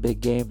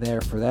big game there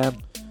for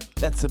them.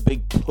 That's a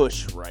big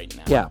push right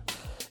now. Yeah,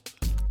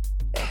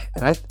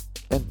 and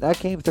that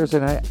game Thursday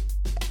night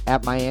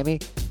at Miami.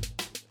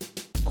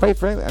 Quite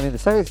frankly, I mean, the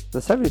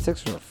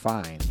 76ers are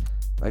fine.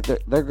 Like,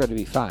 they're going to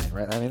be fine,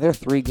 right? I mean, they're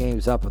 3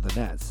 games up with the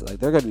Nets. Like,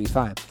 they're going to be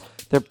fine.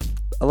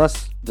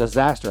 Unless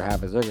disaster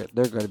happens, they're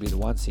going to be the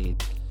 1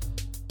 seed.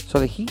 So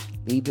the Heat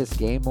need this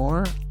game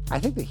more. I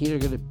think the Heat are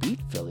going to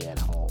beat Philly at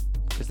home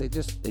because they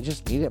just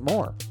need it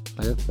more.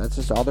 Like, that's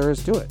just all there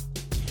is to it.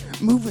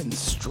 Moving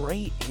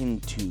straight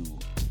into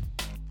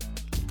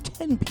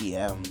 10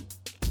 p.m.,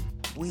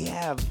 we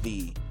have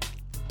the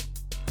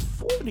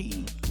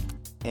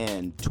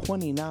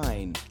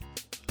 40-29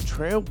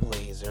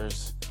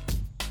 Trailblazers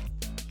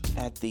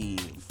at the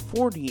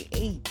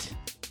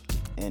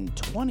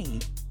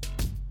 48-20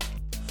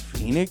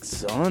 Phoenix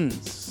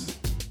Suns.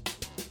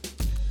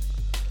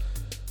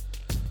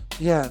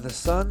 Yeah, the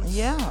Suns.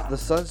 Yeah. The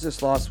Suns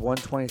just lost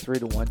 123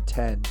 to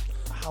 110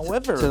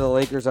 However, to the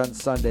Lakers on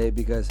Sunday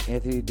because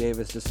Anthony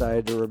Davis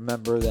decided to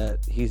remember that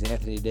he's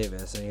Anthony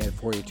Davis and he had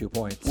 42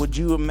 points. would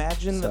you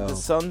imagine that the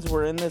So- Suns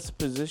were in this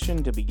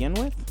position to begin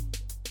with?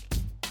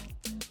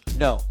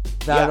 No,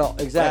 not at all.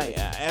 Exactly.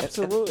 Yeah,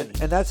 absolutely.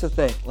 And that's the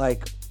thing.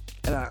 Like,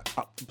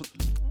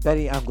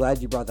 Benny, I'm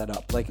glad you brought that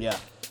up. Like, Yeah.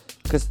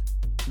 because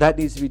that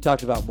needs to be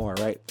talked about more,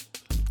 right?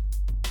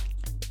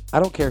 I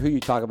don't care who you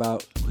talk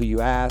about, who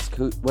you ask,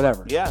 who,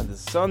 whatever. Yeah, the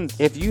Suns.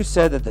 If you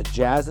said that the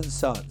Jazz and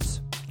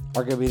Suns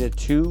are going to be the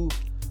two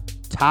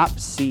top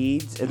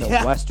seeds in the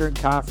Yeah. Western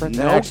Conference,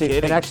 No and actually,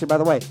 kidding. by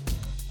the way,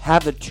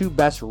 have the two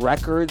best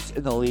records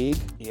in the league,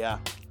 Yeah.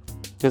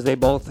 because they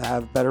both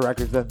have better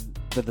records than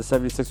the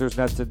 76ers,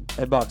 Nets,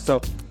 and Bucks.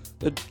 So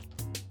the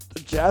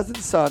Jazz and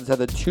Suns have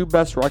the two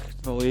best records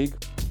in the league.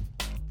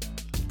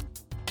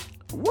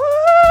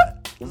 What?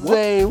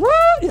 Say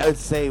what? Yeah. I'd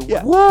say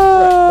Yeah. what?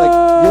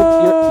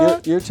 Right.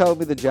 Like you're telling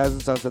me the Jazz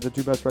and Suns have the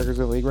two best records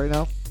in the league right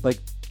now? Like,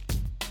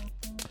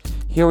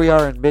 here we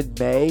are in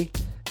mid-May,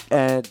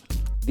 and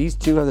these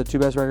two have the two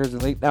best records in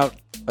the league. Now,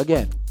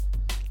 again,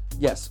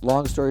 yes.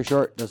 Long story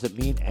short, does it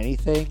mean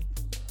anything?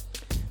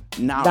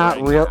 Not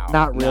Not right now.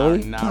 Not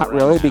really. Not Not right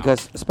really, now.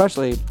 because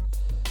especially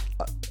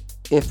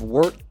if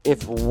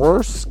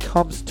worse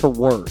comes to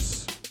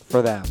worse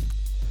for them.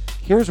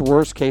 Here's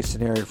worst case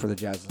scenario for the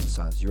Jazz and the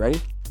Suns. You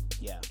ready?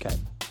 Yeah. Okay.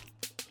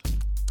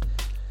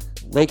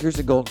 Lakers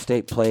and Golden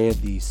State play in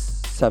the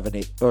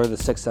 7-8 or the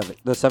 6-7,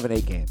 the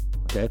 7-8 game.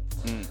 Okay.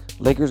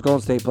 Lakers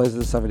Golden State plays in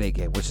the 7-8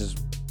 game, which is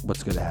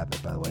what's going to happen,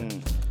 by the way.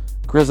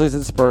 Grizzlies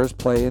and Spurs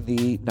play in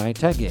the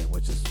 9-10 game,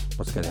 which is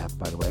what's going to happen,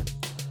 by the way.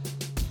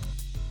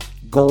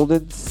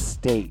 Golden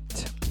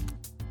State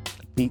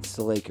beats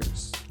the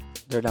Lakers.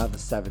 They're now the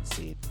 7th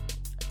seed.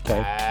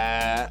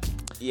 Okay.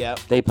 Yep.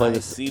 They play I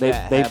the see they,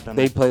 that they, happen.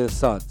 they play the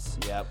Suns.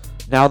 Yep.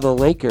 Now the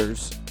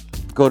Lakers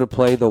go to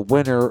play the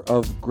winner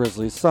of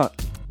Grizzlies Spurs.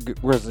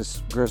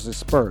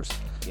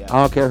 Yep.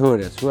 I don't care who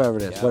it is, whoever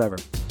it is, Yep. whatever.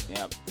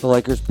 Yep. The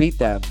Lakers beat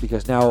them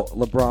because now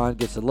LeBron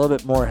gets a little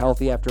bit more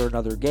healthy after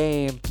another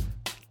game.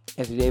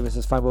 Anthony Davis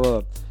is fine, blah, blah,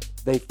 blah.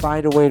 They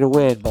find a way to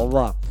win, blah,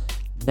 blah, blah.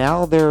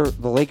 Now the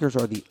Lakers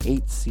are the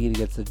 8th seed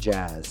against the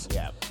Jazz.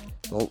 Yep.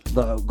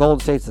 The Golden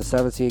State's the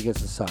 7th seed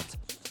against the Suns.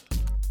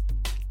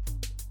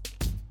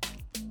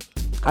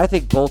 I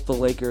think both the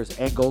Lakers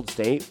and Golden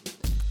State,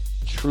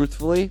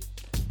 truthfully,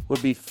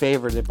 would be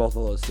favored in both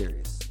of those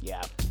series.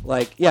 Yeah.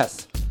 Like,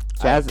 yes,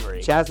 Jazz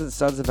agree. and the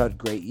Suns have had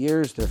great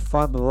years. They're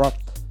fun, blah, blah, blah,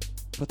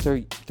 but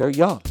they're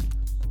young.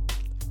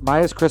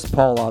 Minus Chris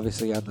Paul,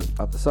 obviously, on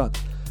the Suns.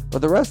 But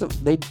the rest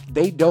of them,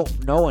 they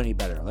don't know any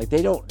better. Like,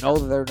 they don't know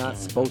that they're not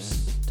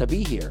supposed to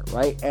be here,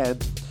 right?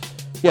 And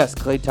yes,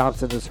 Klay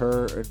Thompson is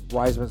hurt, and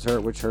Wiseman's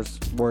hurt, which hurts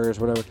Warriors,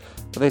 whatever.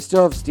 But they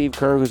still have Steve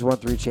Kerr, who's won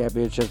 3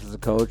 championships as a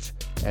coach,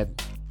 and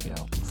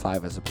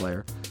 5 as a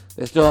player.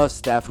 They still have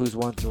Steph, who's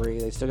won 3.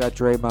 They still got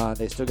Draymond.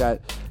 They still got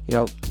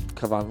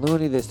Kevon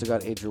Looney. They still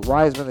got Andrew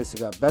Wiseman. They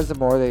still got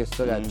Bazemore. They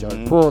still got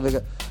Jordan Poole.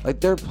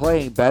 They're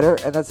playing better,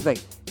 and that's the thing.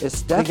 Is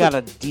Steph? They got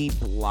a deep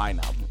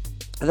lineup.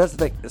 And that's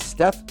the thing.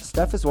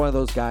 Steph is one of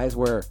those guys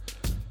where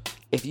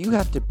if you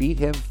have to beat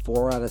him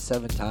 4 out of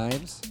 7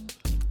 times,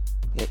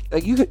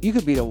 like you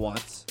could beat him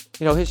once.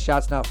 His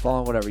shot's not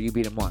falling, whatever. You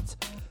beat him once.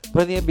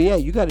 But in the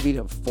NBA, you got to beat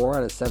him 4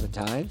 out of 7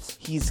 times.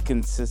 He's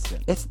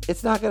consistent.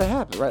 It's not going to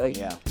happen, right? Like,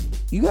 Yeah.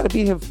 You got to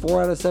beat him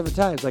 4 out of 7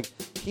 times. Like,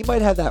 he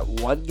might have that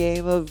one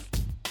game of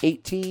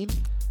 18,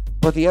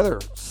 but the other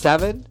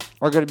 7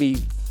 are going to be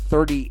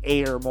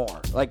 38 or more.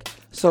 Like,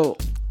 so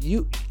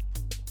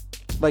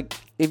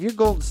if you're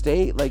Golden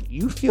State, like,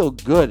 you feel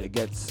good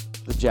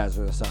against the Jazz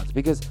or the Suns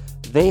because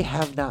they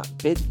have not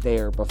been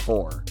there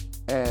before.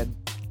 And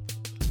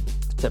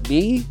to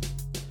me,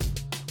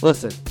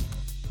 listen,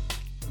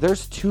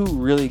 there's 2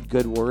 really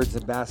good words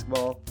in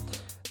basketball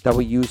that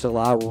we use a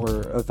lot when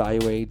we're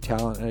evaluating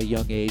talent at a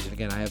young age. And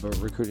again, I have a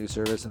recruiting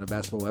service and a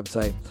basketball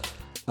website.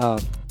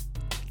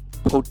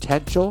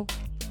 Potential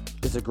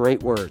is a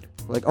great word.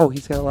 Like, oh,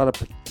 he's got a lot of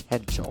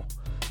potential.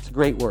 It's a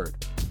great word.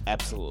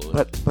 Absolutely.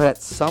 But at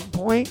some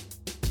point,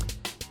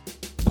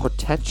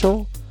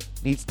 potential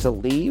needs to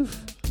leave,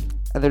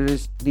 and there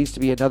needs to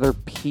be another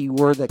P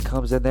word that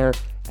comes in there,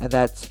 and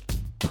that's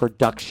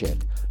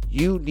production.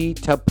 You need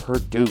to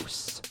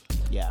produce.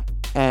 Yeah.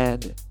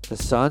 And the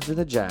Suns and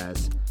the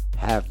Jazz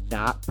have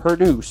not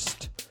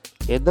produced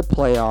in the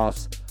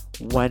playoffs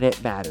when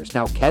it matters.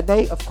 Now, can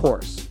they? Of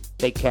course,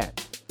 they can.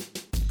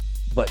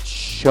 But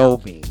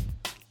show me.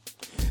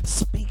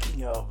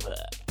 Speaking of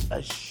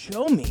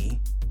show me,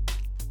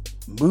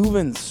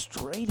 moving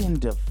straight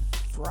into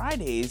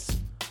Fridays,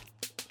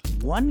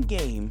 one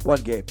game,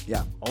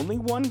 Yeah. only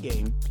one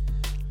game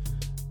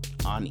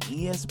on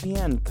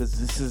ESPN, because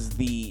this is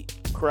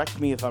correct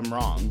me if I'm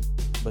wrong,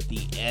 but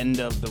the end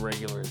of the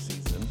regular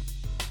season.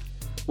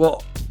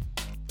 Well,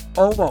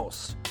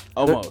 almost.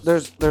 Almost.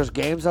 There's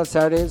games on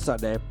Saturday and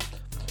Sunday.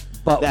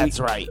 But That's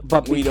right.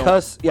 But we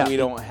because we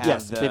don't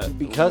have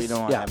because we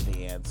don't have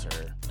the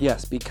answer.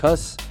 Yes,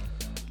 because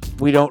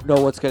we don't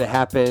know what's going to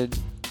happen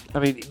I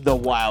mean, the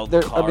wild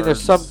there. cards. I mean,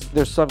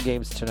 there's some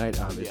games tonight,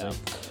 obviously,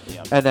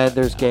 Yeah, and then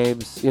there's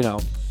games,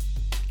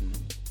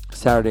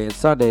 Saturday and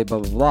Sunday, blah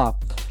blah blah.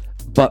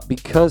 But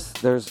because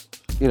there's,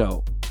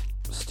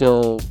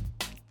 still,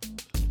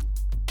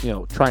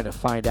 trying to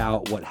find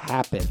out what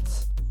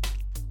happens.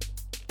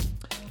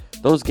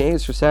 Those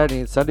games for Saturday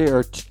and Sunday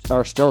are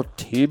still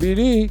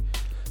TBD,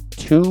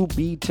 to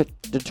be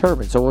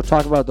determined. So we'll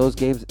talk about those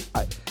games.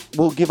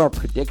 We'll give our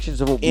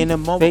predictions of what in we a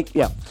moment. think.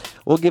 Yeah,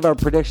 we'll give our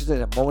predictions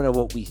in a moment of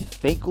what we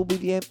think will be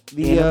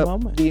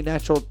the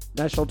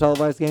national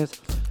televised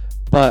games.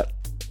 But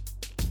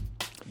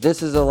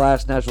this is the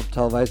last national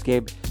televised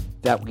game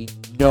that we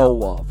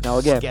know of. Now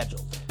again,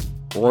 Scheduled.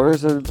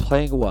 Warriors have been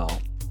playing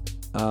well.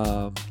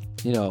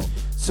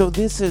 So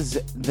this is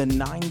the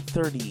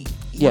 9:30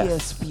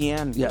 Yes.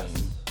 ESPN Yes.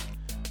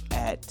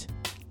 game.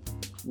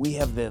 We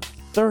have the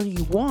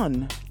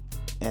 31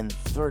 and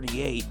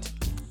 38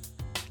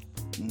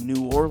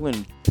 New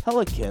Orleans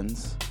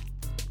Pelicans,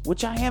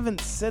 which I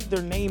haven't said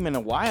their name in a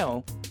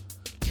while,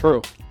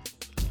 True.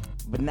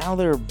 but now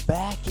they're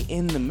back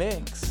in the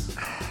mix.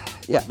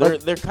 Yeah,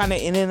 They're kind of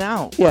in and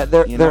out. yeah,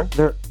 they're you know?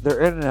 in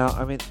and out.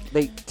 I mean,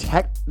 they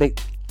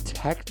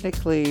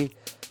technically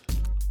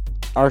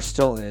are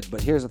still in,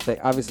 but here's the thing.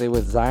 Obviously,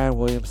 with Zion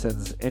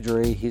Williamson's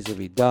injury, he's gonna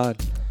be done.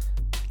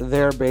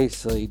 They're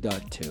basically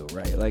done too,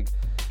 right? Like,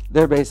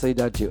 they're basically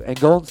done too. And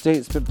Golden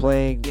State's been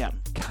playing, Yeah.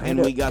 kind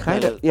And we got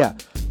of, the yeah.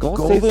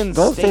 Golden Golden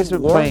State's State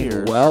been playing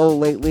Warriors. well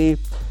lately.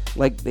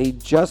 Like, they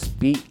just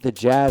beat the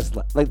Jazz.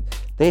 Like,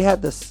 they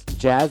had the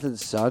Jazz and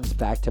Suns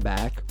back to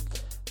back.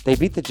 They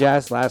beat the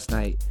Jazz last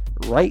night.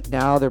 Right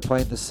now, they're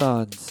playing the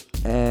Suns,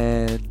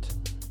 and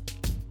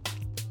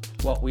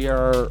we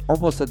are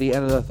almost at the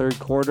end of the third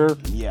quarter.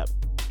 Yep.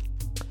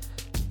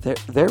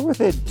 They're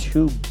within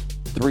 2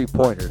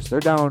 3-pointers. They're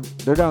down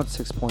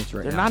 6 points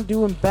right They're now. not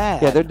doing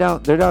bad. Yeah,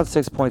 they're down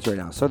 6 points right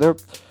now. So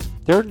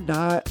they're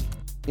not,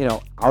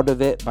 out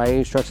of it by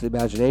any stretch of the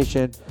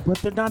imagination. But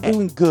they're not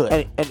doing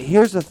good. And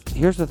here's the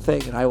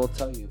thing, and I will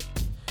tell you,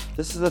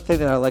 this is the thing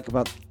that I like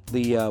about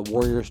the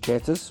Warriors'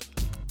 chances.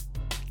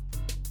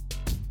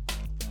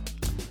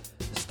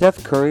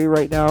 Steph Curry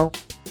right now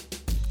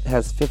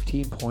has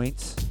 15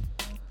 points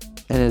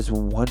and is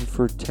 1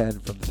 for 10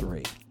 from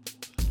 3.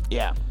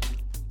 Yeah.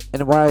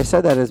 And why I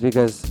said that is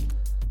because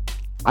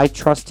I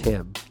trust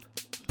him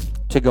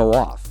to go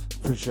off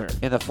For sure.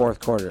 in the fourth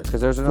quarter,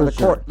 because there's another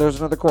sure. quarter. There's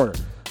another quarter.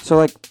 So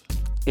like,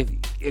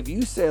 if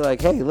you say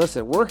like, hey,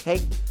 listen,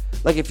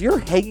 if you're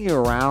hanging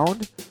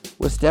around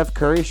with Steph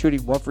Curry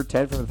shooting 1 for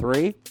 10 from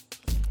 3,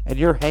 and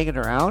you're hanging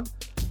around,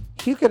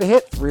 he's gonna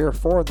hit 3 or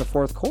 4 in the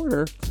fourth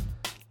quarter,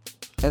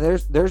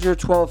 and there's your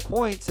 12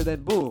 points, and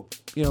then boom,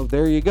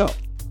 there you go.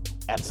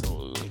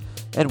 Absolutely.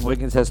 And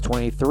Wiggins has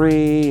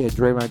 23, and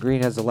Draymond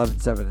Green has 11,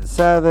 7, and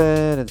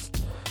 7, and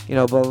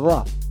blah blah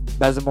blah.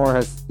 Bazemore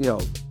has,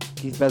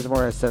 Keith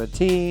Bazemore has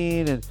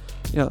 17, and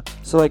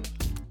so like,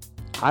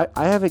 I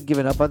haven't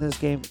given up on this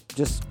game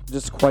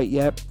just quite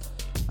yet.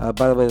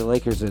 By the way, the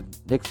Lakers and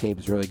Knicks game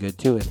is really good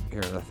too. And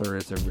here in the third,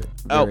 it's a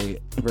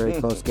very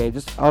close game.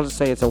 I'll just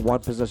say it's a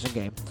one-possession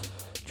game.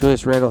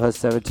 Julius Randle has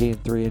 17,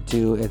 3 and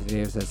 2. Anthony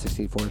Davis has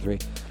 16, 4 and 3.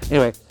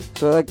 Anyway,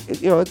 so like,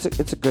 it's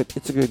a good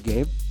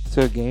game. It's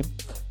a good game.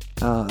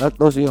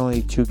 Those are the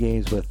only 2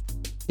 games with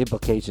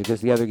implication,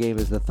 because the other game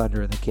is the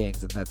Thunder and the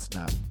Kings, and that's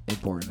not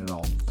important at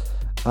all.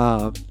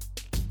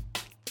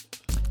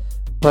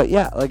 But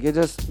yeah, like, it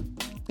just,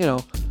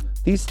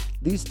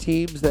 these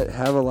teams that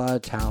have a lot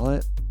of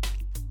talent,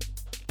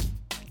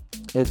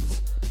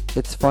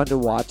 it's fun to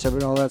watch them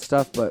and all that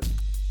stuff. But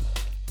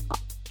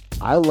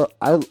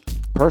I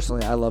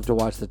personally love to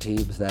watch the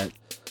teams that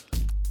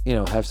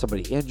have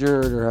somebody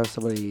injured or have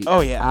somebody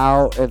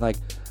out, and like,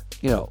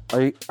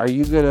 are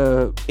you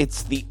gonna?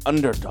 It's the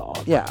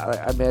underdog.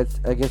 Yeah, I mean,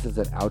 I guess it's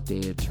an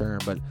outdated term,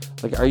 but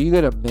like, are you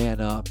gonna man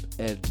up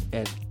and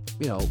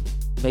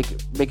make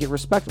it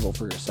respectable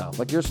for yourself?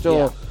 Like, you're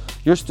still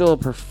a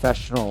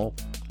professional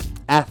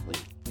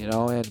athlete,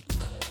 and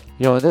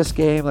in this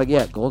game, like,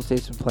 yeah, Golden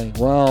State's been playing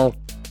well.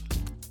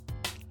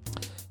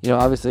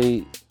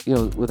 Obviously,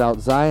 without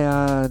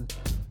Zion,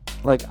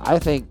 like, I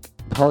think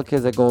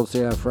Pelicans at Golden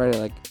State on Friday,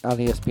 like, on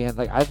ESPN,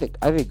 like, I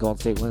think Golden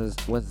State wins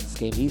this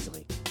game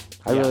easily.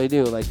 I really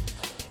do. Like,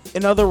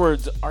 in other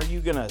words, are you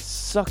gonna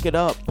suck it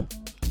up,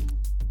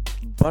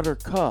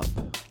 Buttercup?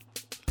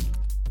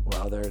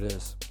 Well, there it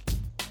is.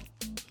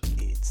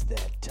 It's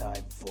that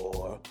time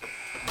for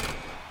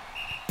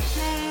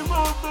Game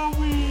of the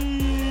Week.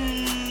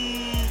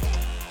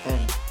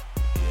 And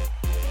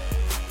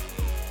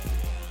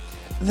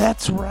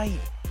that's right.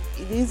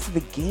 It is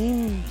the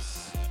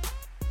games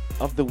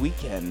of the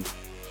weekend.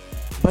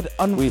 But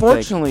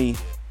unfortunately,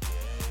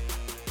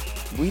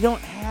 we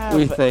don't have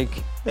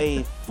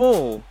a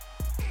full,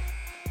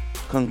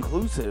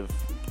 conclusive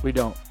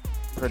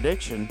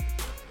prediction.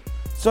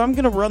 So I'm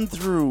going to run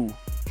through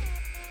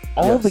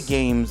all the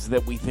games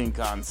that we think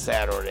on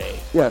Saturday.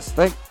 Yes,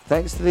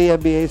 thanks to the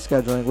NBA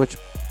scheduling, which,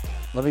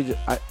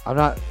 I'm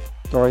not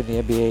throwing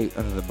the NBA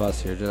under the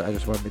bus here. I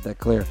just want to make that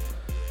clear.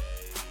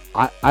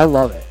 I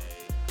love it.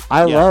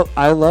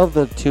 I love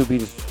the to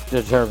be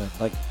determined.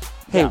 Like,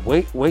 hey,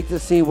 wait to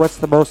see what's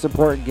the most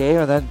important game,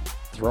 and then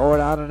throw it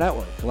on a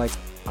network. Like,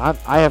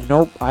 I have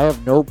no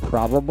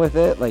problem with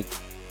it. Like,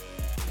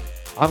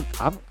 I'm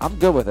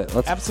good with it.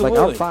 Absolutely.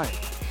 Like, I'm fine.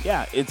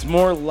 Yeah, it's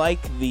more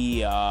like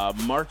the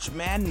March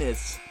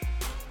Madness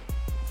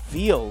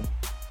feel,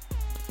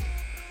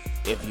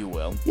 if you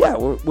will. Yeah,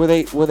 where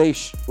they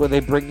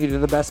bring you to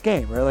the best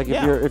game, right? Like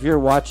if you're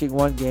watching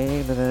one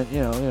game and then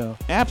you know.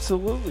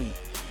 Absolutely.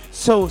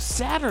 So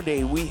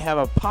Saturday we have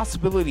a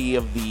possibility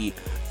of the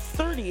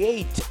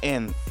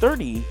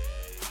 38-30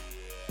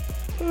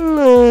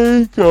 Lakers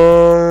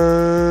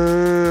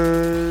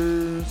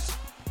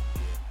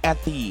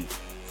at the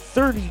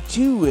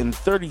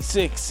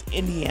 32-36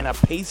 Indiana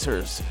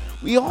Pacers.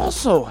 We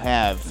also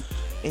have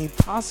a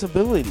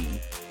possibility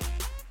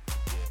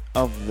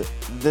of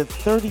the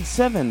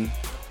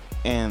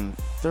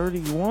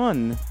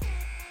 37-31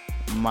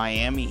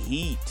 Miami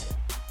Heat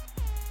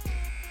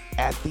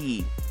at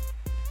the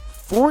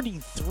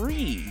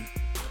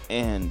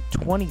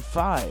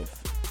 43-25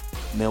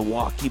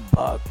 Milwaukee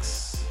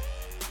Bucks,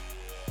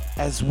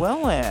 as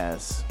well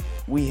as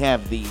we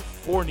have the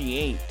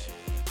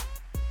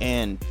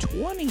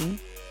 48-20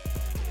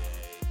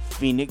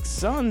 Phoenix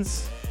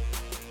Suns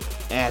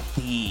at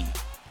the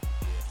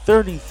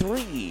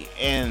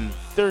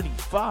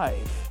 33-35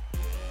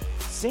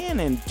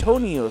 San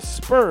Antonio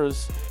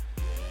Spurs.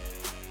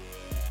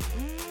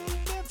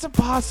 That's a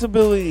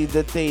possibility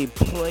that they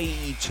play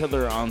each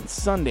other on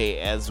Sunday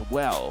as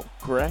well,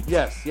 correct?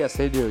 Yes,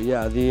 they do.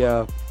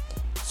 Yeah,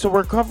 so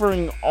we're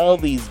covering all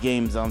these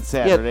games on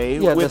Saturday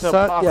with a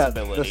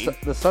possibility.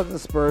 The Suns and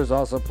Spurs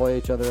also play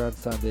each other on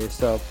Sunday,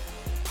 so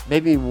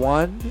maybe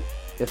one,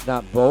 if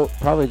not both,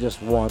 probably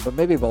just one, but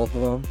maybe both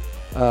of them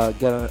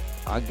get on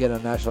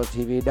national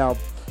TV. Now,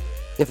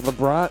 if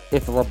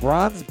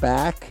LeBron's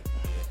back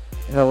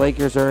and the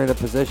Lakers are in a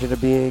position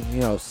of being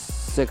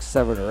 6,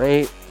 7, or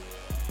 8,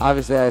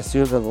 obviously I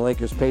assume that the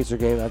Lakers-Pacer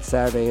game on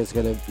Saturday is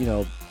going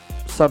to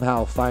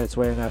somehow find its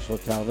way on national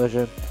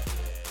television,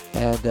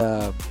 and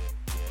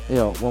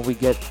when we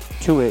get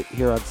to it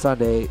here on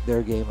Sunday,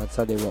 their game on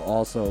Sunday will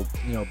also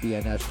be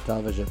on national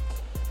television.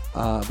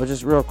 But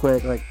just real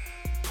quick, like,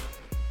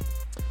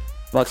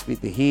 Bucks beat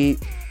the Heat.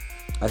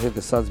 I think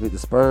the Suns beat the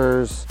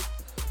Spurs.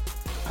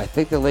 I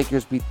think the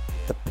Lakers beat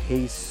the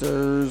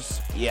Pacers.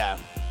 Yeah.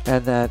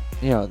 And that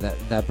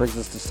brings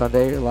us to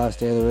Sunday, last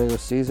day of the regular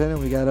season, and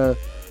we got a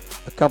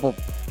couple.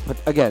 But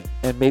again,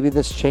 and maybe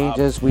this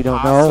changes. We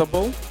don't know.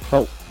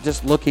 But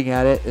just looking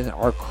at it in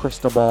our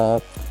crystal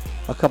ball,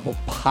 a couple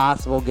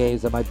possible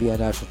games that might be on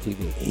national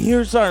TV.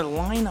 Here's our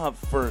lineup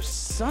for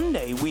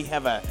Sunday. We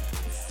have a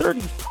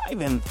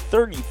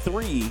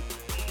 35-33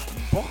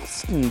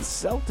 Boston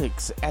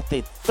Celtics at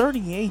the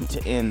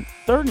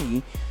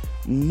 38-30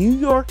 New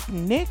York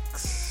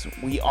Knicks.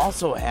 We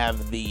also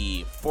have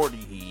the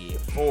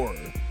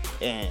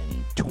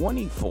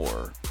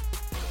 44-24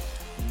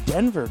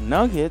 Denver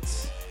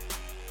Nuggets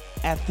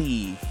at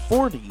the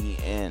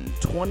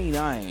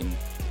 40-29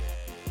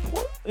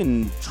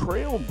 Portland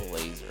Trail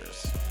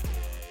Blazers.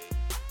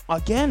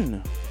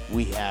 Again,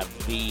 we have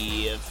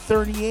the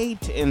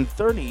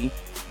 38-30,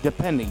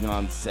 depending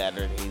on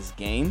Saturday's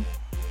game,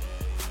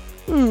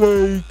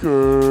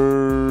 Lakers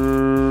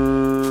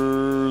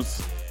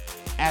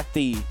at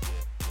the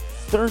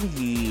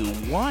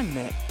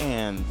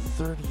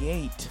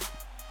 31-38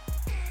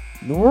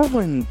 New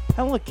Orleans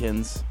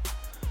Pelicans.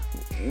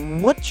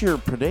 What's your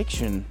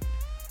prediction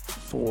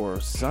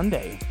for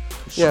Sunday,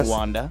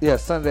 Shawanda?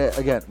 Yes, Sunday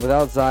again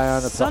without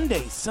Zion.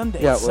 Sunday.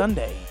 Sunday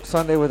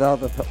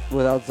without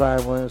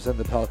Zion Williamson,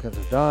 the Pelicans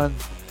are done.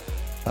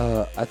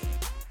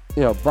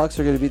 Bucks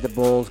are going to beat the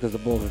Bulls because the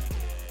Bulls are.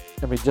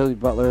 Jimmy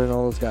Butler and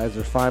all those guys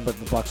are fine, but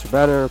the Bucks are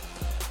better.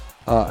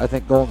 I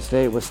think Golden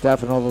State with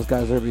Steph and all those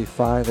guys are going to be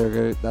fine.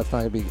 That's not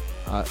going to be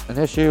an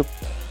issue.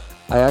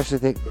 I actually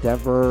think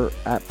Denver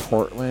at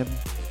Portland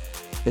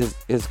is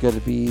going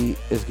to be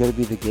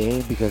the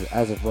game, because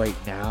as of right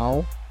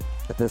now,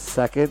 at this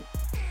second,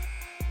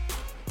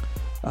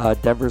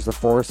 Denver's the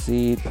 4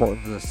 seed,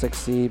 Portland's the 6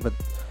 seed, but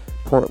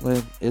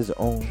Portland is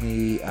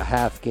only a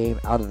half game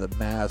out of the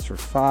Mavs for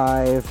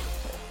 5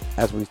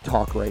 as we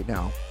talk right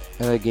now,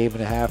 and a game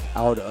and a half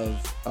out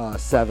of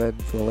 7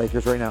 for the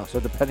Lakers right now.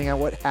 So depending on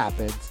what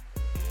happens,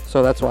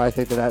 so that's why I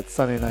think that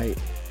Sunday night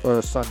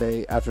or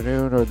Sunday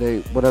afternoon, or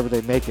whatever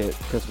they make it,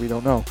 because we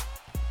don't know.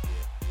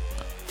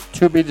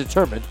 To be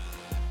determined.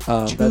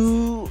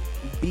 To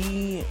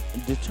be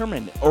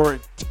determined, or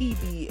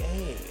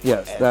TBA.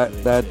 Yes,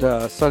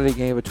 that Sunday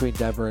game between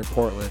Denver and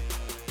Portland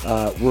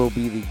will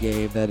be the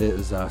game that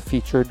is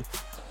featured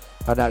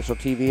on national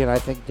TV, and I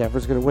think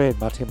Denver's going to win.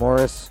 Monte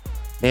Morris,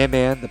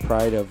 Man, the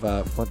pride of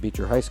Flint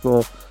Beecher High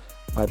School.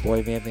 My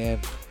boy,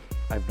 Man.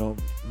 I've known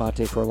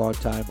Monte for a long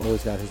time,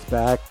 always got his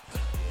back.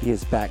 He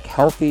is back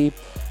healthy.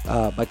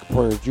 Michael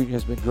Porter Jr.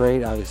 has been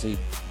great. Obviously,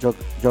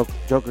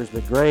 Joker's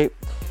been great.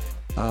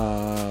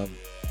 So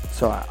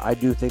I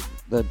do think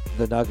the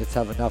Nuggets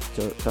have enough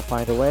to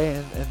find a way,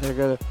 and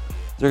they're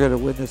gonna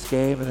win this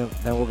game, and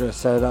then we're gonna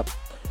set it up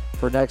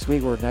for next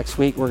week. Next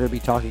week we're going to be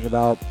talking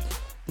about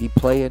the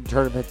play-in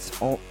tournament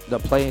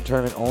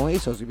only.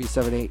 So it's going to be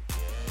 7, 8,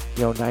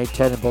 9,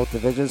 10 in both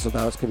divisions. So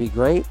that's going to be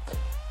great.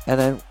 And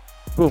then,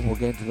 boom, we'll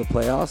get into the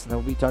playoffs, and then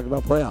we'll be talking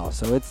about playoffs.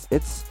 So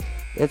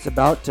it's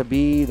about to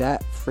be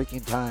that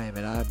freaking time,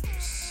 and I'm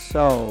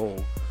so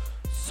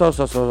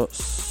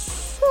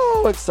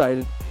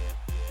excited.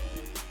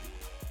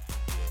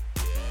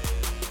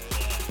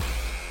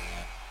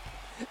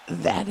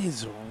 That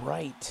is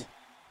right.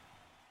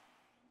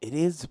 It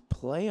is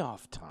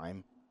playoff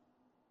time.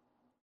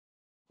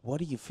 What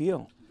do you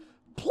feel?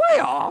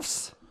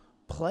 Playoffs?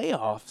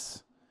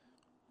 Playoffs?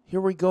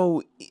 Here we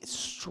go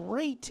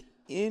straight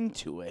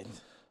into it.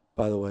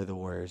 By the way, the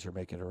Warriors are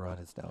making a run.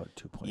 It's now a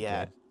 2-point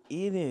Yeah,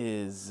 game. it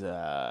is,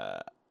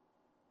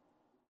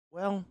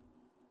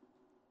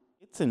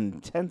 it's an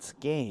intense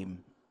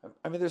game.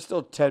 I mean, there's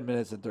still 10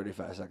 minutes and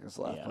 35 seconds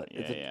left, Yeah, but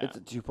yeah, it's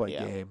a 2-point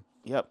yeah. game.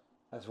 Yep.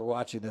 As we're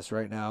watching this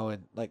right now,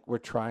 and we're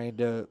trying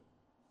to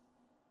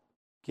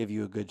give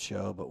you a good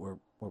show, but we're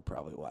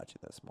probably watching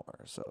this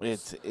more. So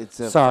It's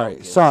a sorry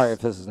focus. if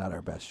this is not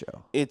our best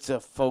show. It's a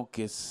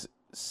focus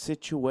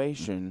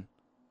situation,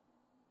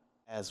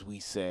 as we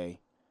say.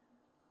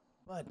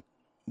 But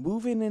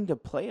moving into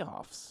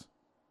playoffs,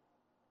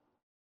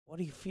 what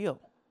do you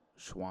feel,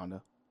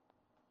 Shwanda?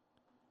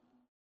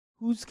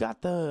 Who's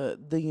got the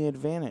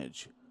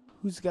advantage?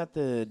 Who's got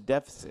the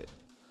deficit?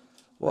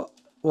 Well,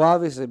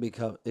 obviously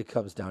it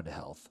comes down to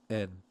health,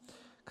 and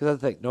because I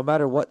think no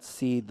matter what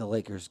seed the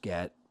Lakers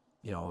get,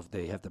 if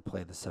they have to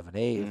play the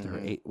 7-8, if they're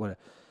 8, whatever,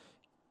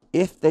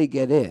 if they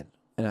get in,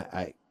 and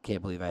I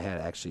can't believe I had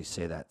to actually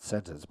say that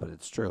sentence, but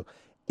it's true.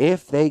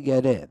 If they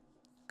get in,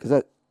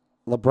 because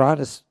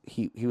LeBron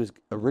he was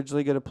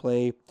originally going to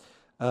play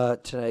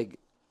tonight.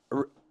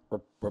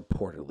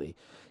 Reportedly,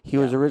 he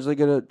was originally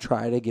going to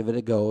try to give it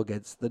a go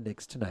against the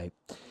Knicks tonight.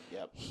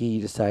 Yep. He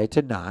decided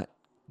to not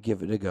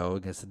give it a go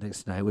against the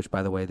Knicks tonight, which,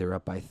 by the way, they're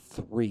up by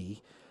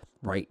 3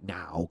 right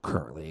now,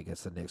 currently,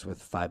 against the Knicks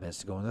with 5 minutes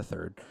to go in the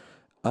third.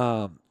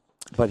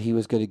 But he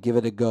was going to give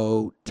it a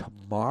go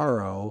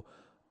tomorrow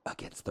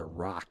against the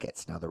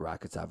Rockets. Now, the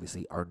Rockets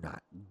obviously are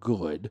not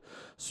good,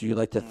 so you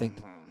like to think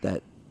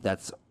that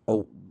that's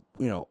a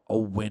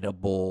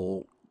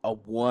winnable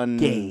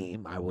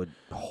game. I would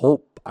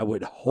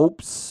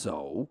hope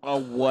so. A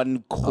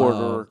 1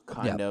 quarter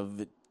kind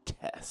of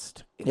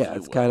test.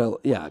 It's kind of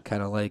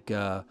like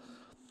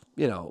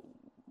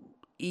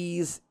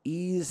ease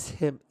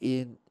him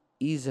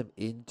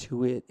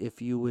into it,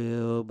 if you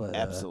will. But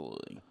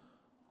absolutely,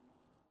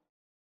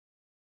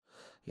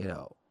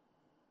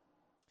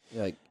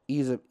 like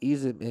ease him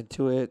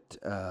into it.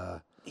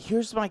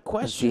 Here's my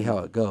question. And see how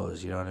it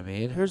goes. You know what I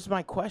mean? Here's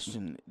my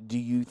question. Do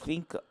you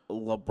think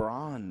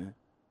LeBron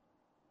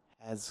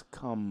has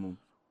come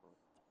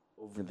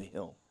over the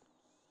hill?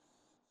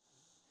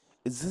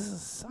 Is this a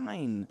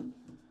sign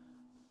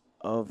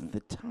of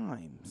the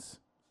times,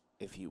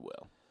 if you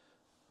will?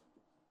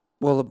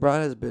 Well,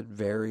 LeBron has been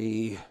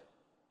very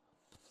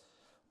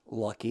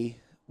lucky,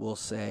 we'll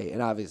say,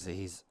 and obviously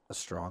he's a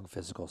strong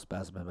physical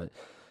specimen, but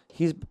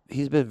he's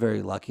been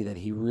very lucky that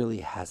he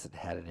really hasn't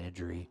had an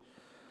injury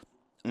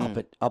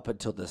up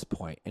until this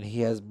point, and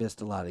he has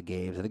missed a lot of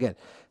games. And again,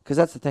 because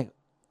that's the thing,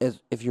 is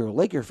if you're a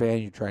Laker fan,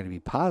 you're trying to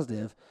be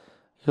positive.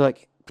 You're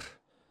like,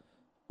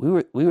 we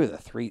were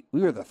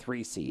the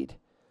 3 seed,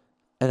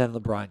 and then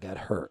LeBron got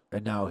hurt,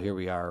 and now here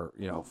we are,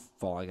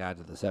 falling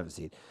onto the 7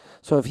 seed.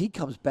 So if he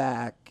comes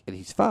back and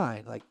he's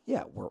fine,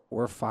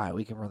 we're fine.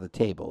 We can run the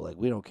table. Like,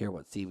 we don't care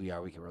what seed we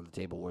are. We can run the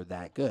table. We're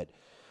that good.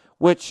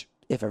 Which,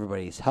 if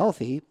everybody's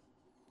healthy,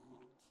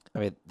 I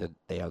mean,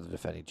 they are the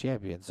defending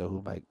champions, so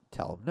who might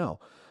tell them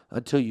no?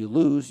 Until you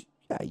lose,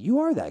 yeah, you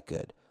are that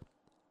good.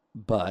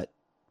 But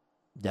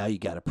now you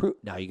got to prove.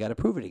 Now you got to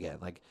prove it again.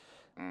 Like,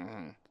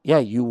 yeah,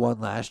 you won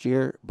last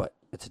year, but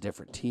it's a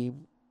different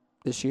team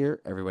this year.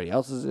 Everybody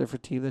else is a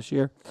different team this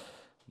year.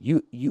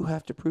 You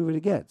have to prove it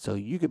again. So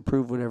you can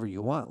prove whatever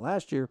you want.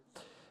 Last year,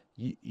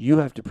 you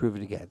have to prove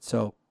it again.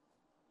 So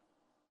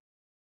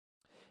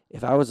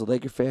if I was a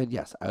Laker fan,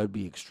 yes, I would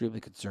be extremely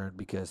concerned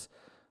because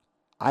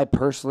I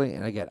personally,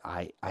 and again,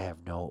 I have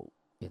no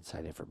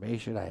inside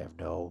information. I have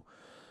no,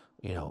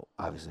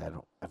 obviously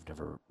I've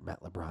never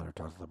met LeBron or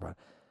talked to LeBron.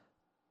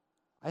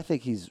 I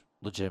think he's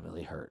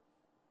legitimately hurt.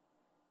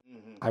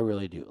 I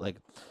really do.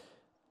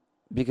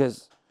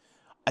 Because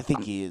I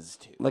think he is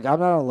too. I'm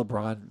not a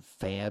LeBron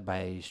fan by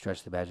any stretch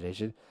of the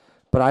imagination,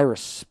 but I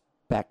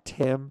respect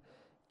him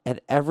and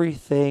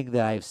everything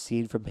that I've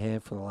seen from him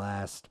for the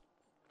last,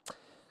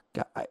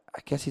 I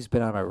guess he's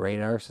been on my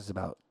radar since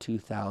about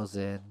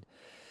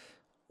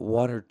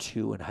 2001 or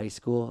 2 in high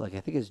school. I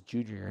think his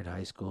junior year in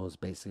high school is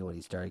basically when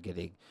he started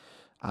getting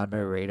on my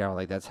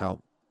radar. That's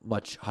how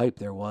much hype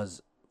there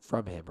was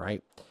from him,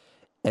 right?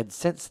 And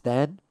since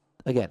then,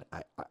 again,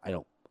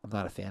 I'm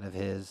not a fan of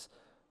his.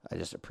 I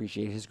just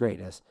appreciate his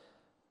greatness.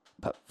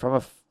 But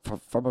from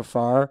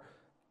afar,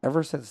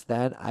 ever since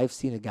then, I've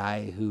seen a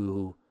guy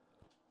who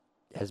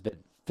has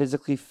been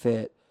physically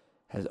fit,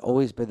 has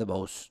always been the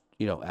most,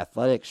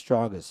 athletic,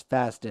 strongest,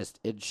 fastest,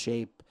 in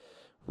shape,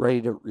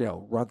 ready to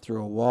run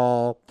through a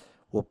wall.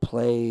 We'll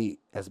play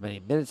as many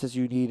minutes as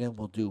you need him.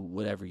 We'll do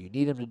whatever you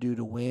need him to do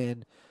to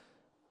win.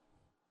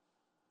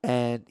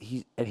 And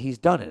he's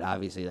done it,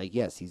 obviously. Like,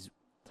 yes, he's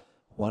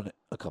won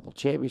a couple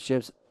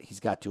championships. He's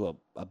got to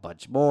a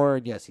bunch more.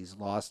 And yes, he's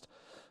lost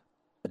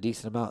a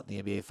decent amount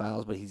in the NBA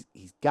Finals, but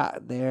he's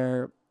gotten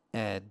there,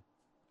 and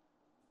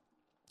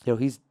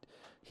he's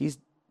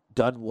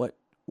done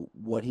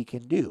what he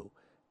can do,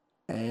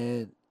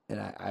 and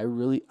I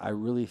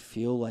really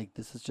feel like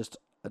this is just,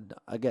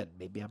 again,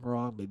 maybe I'm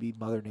wrong, maybe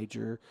Mother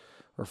Nature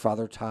or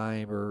Father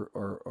Time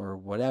or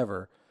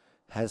whatever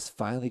has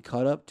finally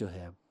caught up to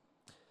him,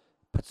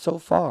 but so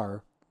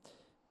far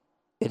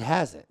it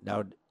hasn't.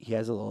 Now he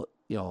has a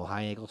little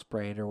high ankle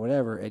sprain or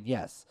whatever, and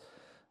yes,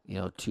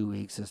 2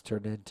 weeks has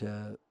turned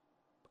into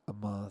a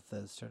month,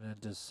 has turned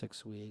into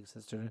 6 weeks,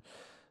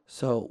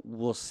 so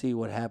we'll see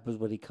what happens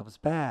when he comes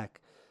back.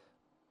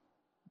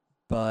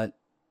 But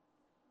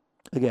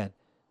again,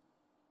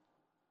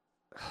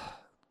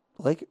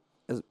 I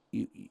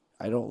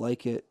don't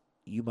like it.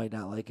 You might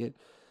not like it.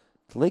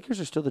 The Lakers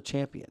are still the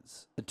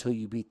champions until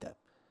you beat them,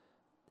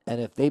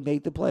 and if they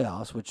make the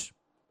playoffs, which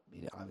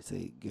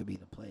obviously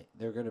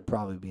they're going to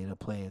probably be in a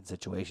play-in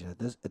situation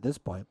at this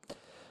point.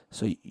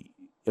 So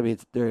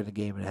they're in a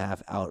game and a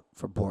half out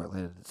from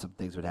Portland. Some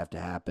things would have to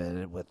happen,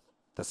 and with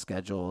the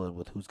schedule and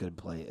with who's going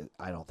to play,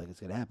 I don't think it's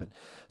going to happen.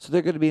 So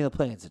they're going to be in a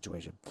play-in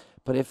situation.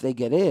 But if they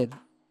get in,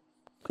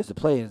 because the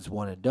play-in is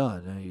one and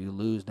done, you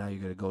lose, now you're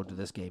going to go into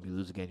this game, you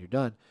lose again, you're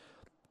done.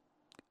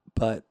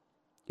 But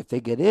if they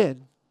get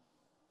in,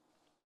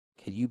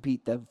 can you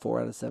beat them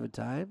 4 out of 7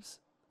 times?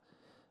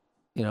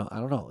 I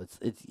don't know.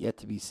 It's yet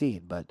to be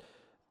seen, but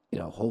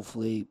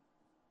hopefully,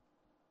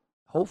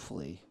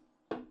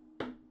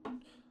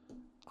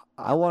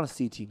 I want to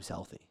see teams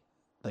healthy.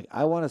 Like,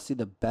 I want to see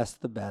the best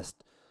of the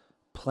best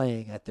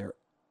playing at their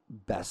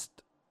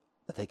best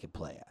that they can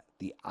play at.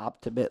 The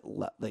ultimate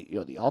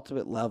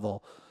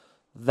level.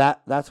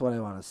 That's what I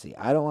want to see.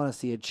 I don't want to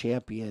see a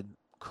champion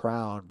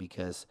crowned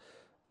because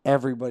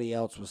everybody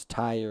else was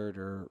tired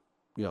or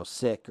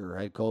sick or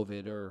had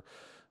COVID or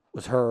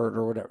was hurt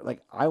or whatever.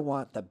 Like, I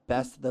want the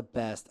best of the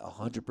best,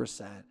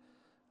 100%.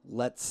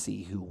 Let's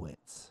see who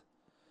wins.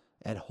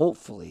 And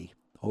hopefully,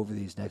 over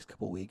these next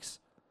couple weeks,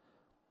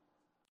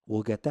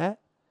 we'll get that.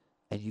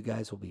 And you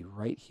guys will be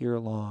right here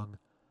along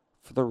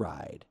for the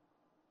ride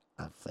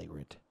on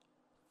Flagrant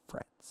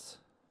Friends.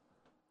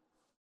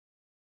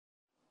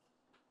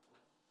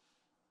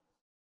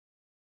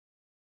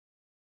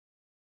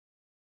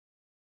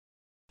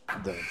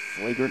 The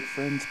Flagrant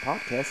Friends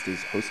podcast is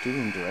hosted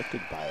and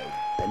directed by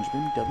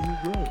Benjamin W.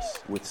 Gross,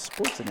 with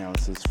sports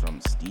analysis from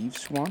Steve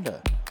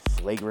Schwanda.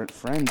 Flagrant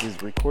Friends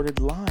is recorded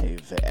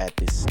live at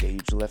the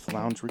Stage Left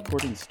Lounge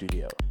recording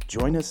studio.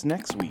 Join us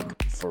next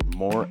week for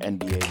more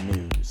NBA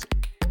news.